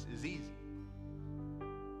 Salvation is easy.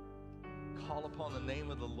 call upon the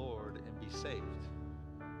name of the Lord and be saved.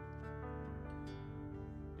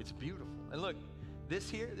 It's beautiful. And look,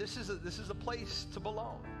 this is a place to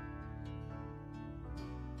belong.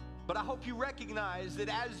 But I hope you recognize that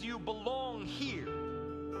as you belong here,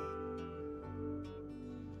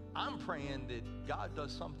 I'm praying that God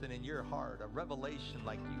does something in your heart, a revelation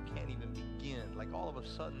like you can't even begin. Like all of a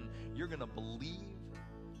sudden, you're going to believe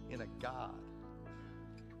in a God.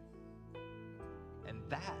 And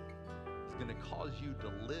that is going to cause you to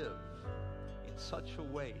live in such a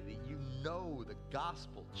way that you know the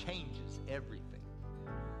gospel changes everything.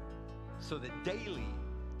 So that daily,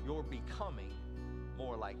 you're becoming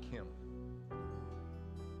more like Him.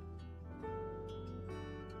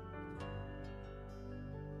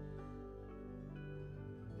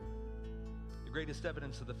 The greatest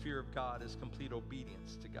evidence of the fear of God is complete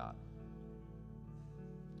obedience to God.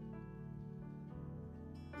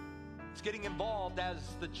 It's getting involved as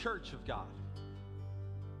the church of God.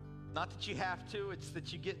 Not that you have to, it's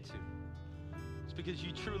that you get to. It's because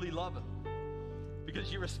you truly love Him.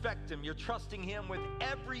 Because you respect Him. You're trusting Him with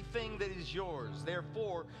everything that is yours.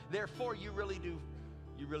 Therefore, you really do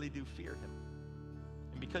fear Him.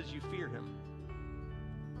 And because you fear Him,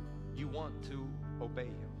 you want to obey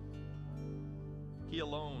Him. He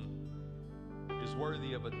alone is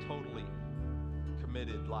worthy of a totally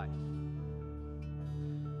committed life.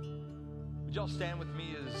 Would y'all stand with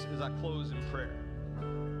me as I close in prayer?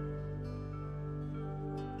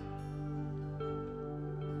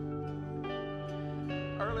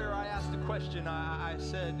 Earlier I asked a question. I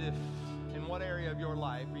said, if in what area of your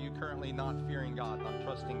life are you currently not fearing God, not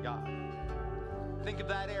trusting God? Think of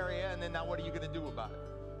that area, and then now what are you going to do about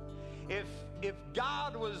it? If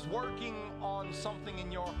God was working on something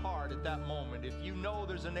in your heart at that moment, if you know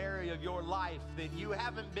there's an area of your life that you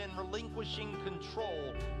haven't been relinquishing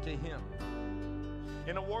control to Him,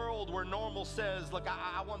 in a world where normal says, look,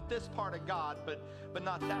 I want this part of God, but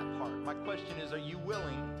not that part. My question is, are you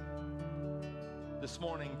willing this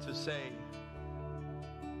morning to say,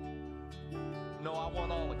 no, I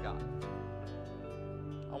want all of God.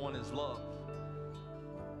 I want His love.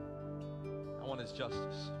 I want His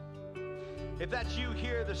justice. If that's you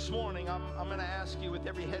here this morning, I'm going to ask you, with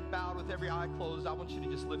every head bowed, with every eye closed, I want you to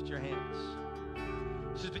just lift your hands.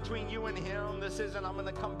 This is between you and Him. This isn't, I'm going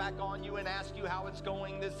to come back on you and ask you how it's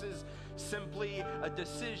going. This is simply a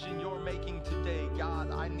decision you're making today.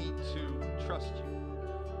 God, I need to trust you.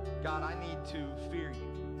 God, I need to fear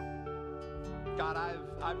you. God,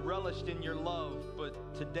 I've relished in your love, but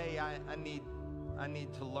today I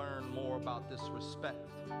need to learn more about this respect.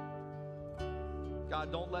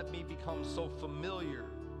 God, don't let me become so familiar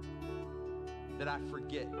that I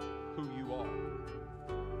forget who you are.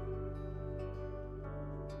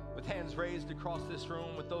 With hands raised across this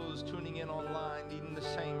room, with those tuning in online needing the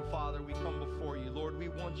same, Father, we come before you. Lord, we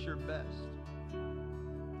want your best.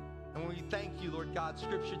 And we thank you, Lord God.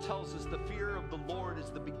 Scripture tells us the fear of the Lord is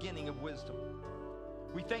the beginning of wisdom.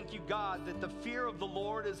 We thank you, God, that the fear of the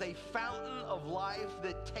Lord is a fountain of life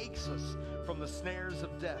that takes us from the snares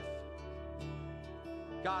of death.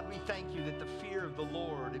 God, we thank you that the fear of the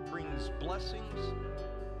Lord, it brings blessings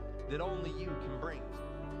that only you can bring.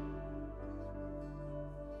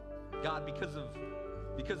 God, because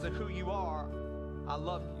of who you are, I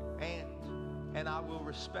love you and I will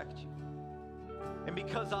respect you. And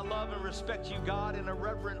because I love and respect you, God, in a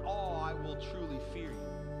reverent awe, I will truly fear you.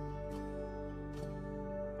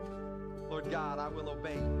 Lord God, I will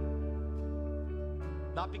obey you.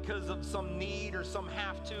 Not because of some need or some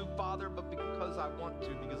have to, Father, but because I want to,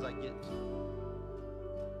 because I get to.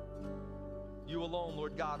 You alone,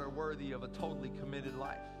 Lord God, are worthy of a totally committed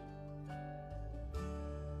life.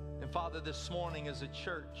 And Father, this morning as a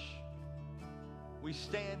church, we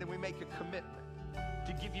stand and we make a commitment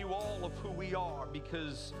to give you all of who we are,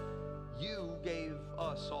 because you gave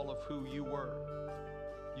us all of who you were,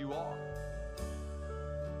 you are,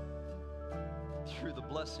 through the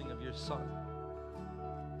blessing of your Son.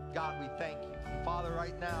 God, we thank you. Father,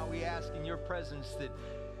 right now we ask in your presence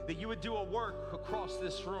that you would do a work across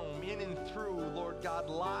this room, in and through, Lord God,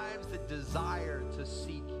 lives that desire to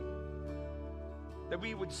seek you. That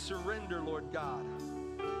we would surrender, Lord God,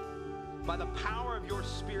 by the power of your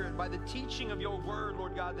Spirit, by the teaching of your word,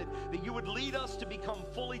 Lord God, that you would lead us to become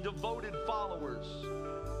fully devoted followers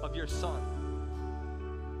of your Son.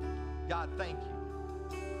 God, thank you.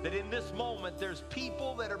 That in this moment, there's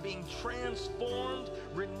people that are being transformed,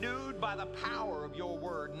 renewed by the power of your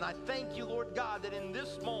word. And I thank you, Lord God, that in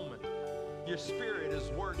this moment, your Spirit is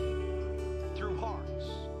working through hearts.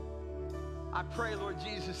 I pray, Lord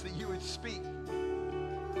Jesus, that you would speak,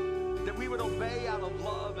 that we would obey out of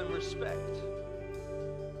love and respect.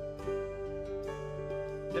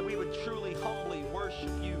 that we would truly, humbly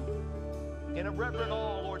worship you in a reverent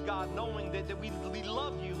awe, Lord God, knowing that we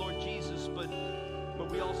love you, Lord Jesus, but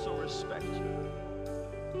we also respect you.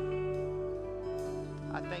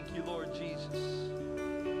 I thank you, Lord Jesus,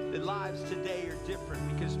 that lives today are different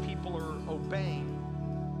because people are obeying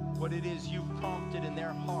what it is you've prompted in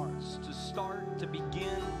their hearts to start, to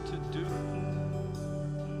begin to do.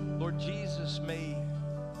 Lord Jesus, may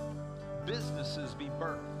businesses be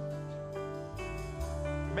birthed.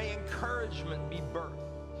 May encouragement be birthed.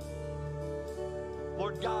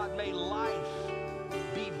 Lord God, may life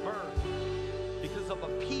be birthed because of a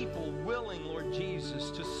people willing, Lord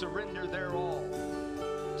Jesus, to surrender their all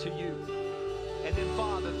to you. And then,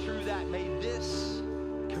 Father, through that, may this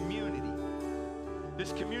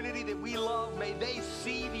community that we love, may they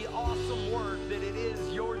see the awesome work that it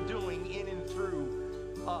is you're doing in and through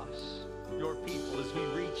us, your people, as we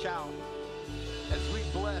reach out, as we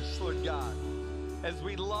bless, Lord God, as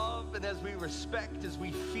we love and as we respect, as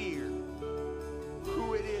we fear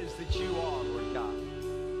who it is that you are, Lord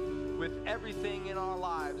God. With everything in our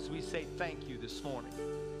lives, we say thank you this morning.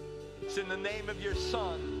 It's in the name of your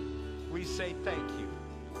Son we say thank you.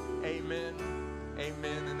 Amen,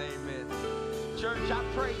 amen, and amen. Church, I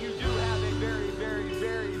pray you do have a very, very,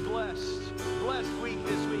 very blessed week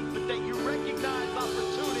this week, but that you recognize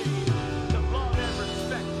opportunity